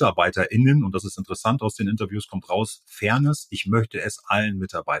 3.000 MitarbeiterInnen, und das ist interessant, aus den Interviews kommt raus, Fairness, ich möchte es allen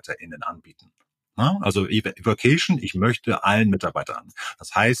MitarbeiterInnen anbieten. Also Vacation, ich möchte allen Mitarbeitern.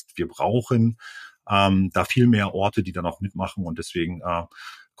 Das heißt, wir brauchen da viel mehr Orte, die dann auch mitmachen, und deswegen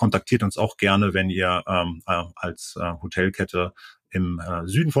kontaktiert uns auch gerne, wenn ihr als Hotelkette im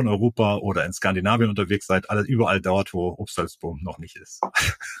Süden von Europa oder in Skandinavien unterwegs seid, überall dort, wo Upstalsboom noch nicht ist.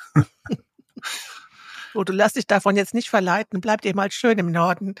 So, du lass dich davon jetzt nicht verleiten, bleib dir mal schön im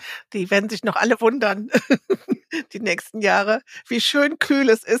Norden. Die werden sich noch alle wundern, die nächsten Jahre, wie schön kühl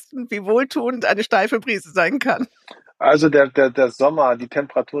es ist und wie wohltuend eine steife Brise sein kann. Also der Sommer, die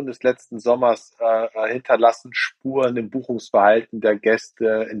Temperaturen des letzten Sommers hinterlassen Spuren im Buchungsverhalten der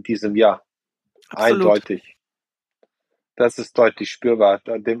Gäste in diesem Jahr. Absolut. Eindeutig. Das ist deutlich spürbar.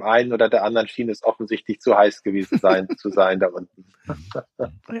 Dem einen oder der anderen schien es offensichtlich zu heiß gewesen zu sein da unten.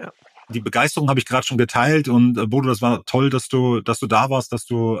 Ja. Die Begeisterung habe ich gerade schon geteilt, und Bodo, das war toll, dass du da warst, dass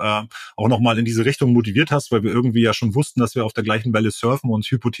du auch nochmal in diese Richtung motiviert hast, weil wir irgendwie ja schon wussten, dass wir auf der gleichen Welle surfen und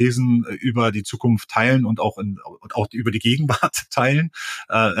Hypothesen über die Zukunft teilen und auch über die Gegenwart teilen,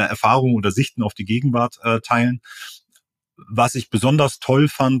 Erfahrungen oder Sichten auf die Gegenwart teilen. Was ich besonders toll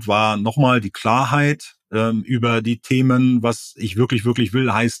fand, war nochmal die Klarheit über die Themen. Was ich wirklich, wirklich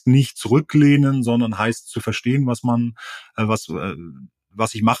will, heißt nicht zurücklehnen, sondern heißt zu verstehen,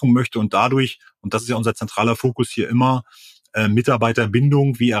 was ich machen möchte, und dadurch, und das ist ja unser zentraler Fokus hier immer,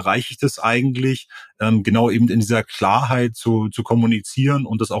 Mitarbeiterbindung, wie erreiche ich das eigentlich, genau eben in dieser Klarheit zu kommunizieren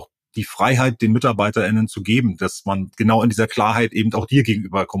und das auch die Freiheit den MitarbeiterInnen zu geben, dass man genau in dieser Klarheit eben auch dir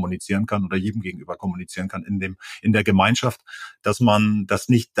gegenüber kommunizieren kann oder jedem gegenüber kommunizieren kann in der Gemeinschaft, dass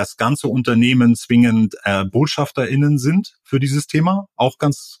nicht das ganze Unternehmen zwingend BotschafterInnen sind für dieses Thema. Auch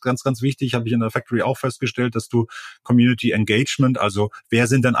ganz, ganz, ganz wichtig, habe ich in der Factory auch festgestellt, dass du Community Engagement, also wer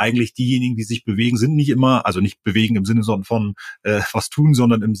sind denn eigentlich diejenigen, die sich bewegen, sind nicht immer, also nicht bewegen im Sinne von was tun,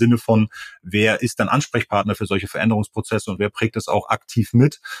 sondern im Sinne von, wer ist dann Ansprechpartner für solche Veränderungsprozesse und wer prägt es auch aktiv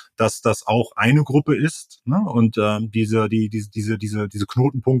mit, dass das auch eine Gruppe ist, ne? Und diese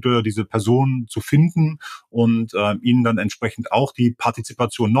Knotenpunkte, diese Personen zu finden und ihnen dann entsprechend auch die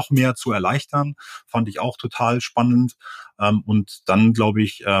Partizipation noch mehr zu erleichtern, fand ich auch total spannend. Und dann, glaube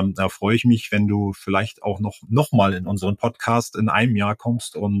ich, da freue ich mich, wenn du vielleicht auch noch mal in unseren Podcast in einem Jahr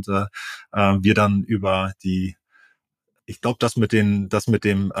kommst und wir dann über ich glaube, das mit dem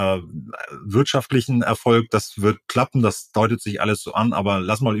wirtschaftlichen Erfolg, das wird klappen, das deutet sich alles so an, aber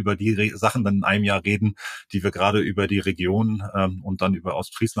lass mal über die Sachen dann in einem Jahr reden, die wir gerade über die Region und dann über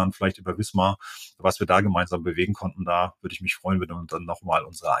Ostfriesland, vielleicht über Wismar, was wir da gemeinsam bewegen konnten. Da würde ich mich freuen, wenn du dann nochmal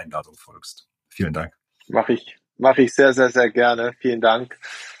unserer Einladung folgst. Vielen Dank. Mach ich sehr, sehr, sehr gerne. Vielen Dank.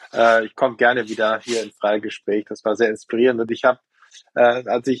 Ich komme gerne wieder hier ins Freigespräch. Das war sehr inspirierend. Und ich habe,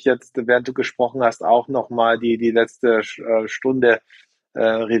 als ich jetzt, während du gesprochen hast, auch nochmal die letzte Stunde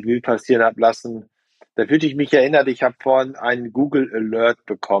Revue passieren habe lassen, da fühlte ich mich erinnert, ich habe vorhin einen Google Alert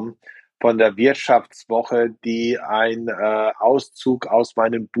bekommen von der Wirtschaftswoche, die einen Auszug aus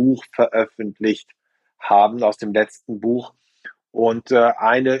meinem Buch veröffentlicht haben, aus dem letzten Buch. Und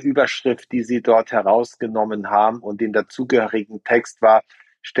eine Überschrift, die sie dort herausgenommen haben und den dazugehörigen Text war: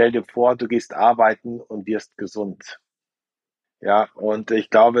 Stell dir vor, du gehst arbeiten und wirst gesund. Ja, und ich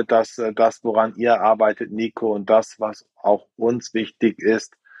glaube, dass das, woran ihr arbeitet, Nico, und das, was auch uns wichtig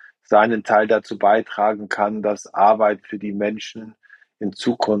ist, seinen Teil dazu beitragen kann, dass Arbeit für die Menschen in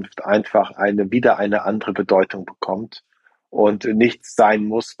Zukunft einfach wieder eine andere Bedeutung bekommt und nichts sein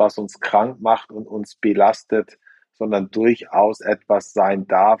muss, was uns krank macht und uns belastet, sondern durchaus etwas sein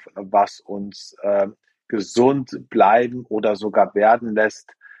darf, was uns gesund bleiben oder sogar werden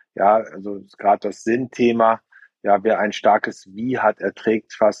lässt. Ja, also gerade das Sinnthema, wer ein starkes Wie hat,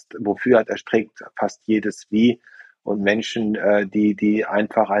 erträgt fast jedes Wie. Und Menschen, die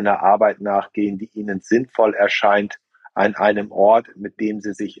einfach einer Arbeit nachgehen, die ihnen sinnvoll erscheint, an einem Ort, mit dem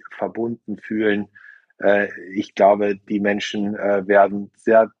sie sich verbunden fühlen. Ich glaube, die Menschen werden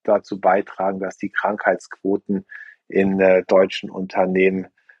sehr dazu beitragen, dass die Krankheitsquoten in deutschen Unternehmen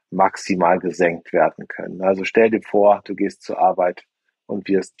maximal gesenkt werden können. Also stell dir vor, du gehst zur Arbeit und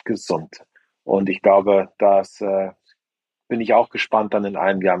wirst gesund. Und ich glaube, das bin ich auch gespannt, dann in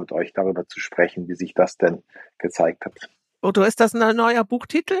einem Jahr mit euch darüber zu sprechen, wie sich das denn gezeigt hat. Oder ist das ein neuer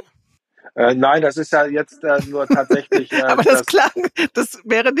Buchtitel? Nein, das ist ja jetzt nur tatsächlich... Aber das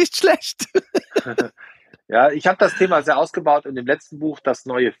wäre nicht schlecht. Ja, ich habe das Thema sehr ausgebaut in dem letzten Buch, Das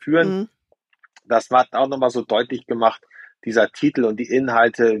neue Führen. Das hat auch nochmal so deutlich gemacht, dieser Titel und die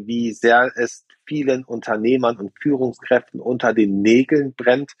Inhalte, wie sehr es vielen Unternehmern und Führungskräften unter den Nägeln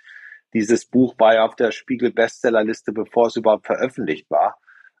brennt. Dieses Buch war ja auf der Spiegel-Bestsellerliste, bevor es überhaupt veröffentlicht war.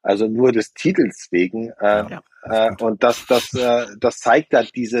 Also nur des Titels wegen. Und das zeigt ja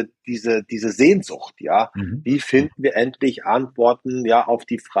diese Sehnsucht, ja. Wie finden wir endlich Antworten, ja, auf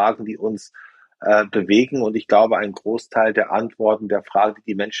die Fragen, die uns bewegen? Und ich glaube, ein Großteil der Antworten, der Fragen,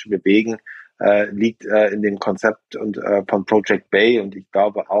 die die Menschen bewegen, liegt in dem Konzept von Project Bay und ich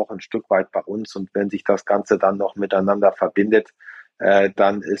glaube auch ein Stück weit bei uns. Und wenn sich das Ganze dann noch miteinander verbindet,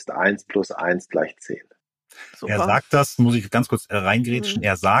 dann ist 1 + 1 = 10. Super. Er sagt das, muss ich ganz kurz reingrätschen,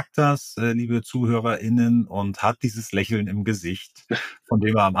 er sagt das, liebe ZuhörerInnen, und hat dieses Lächeln im Gesicht, von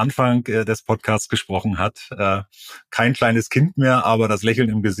dem er am Anfang des Podcasts gesprochen hat. Kein kleines Kind mehr, aber das Lächeln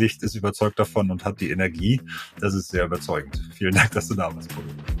im Gesicht ist überzeugt davon und hat die Energie. Das ist sehr überzeugend. Vielen Dank, dass du da bist, Bruno.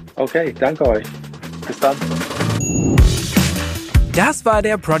 Okay, danke euch. Bis dann. Das war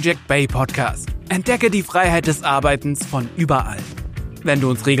der Project Bay Podcast. Entdecke die Freiheit des Arbeitens von überall. Wenn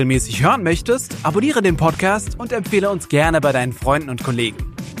du uns regelmäßig hören möchtest, abonniere den Podcast und empfehle uns gerne bei deinen Freunden und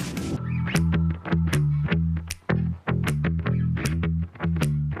Kollegen.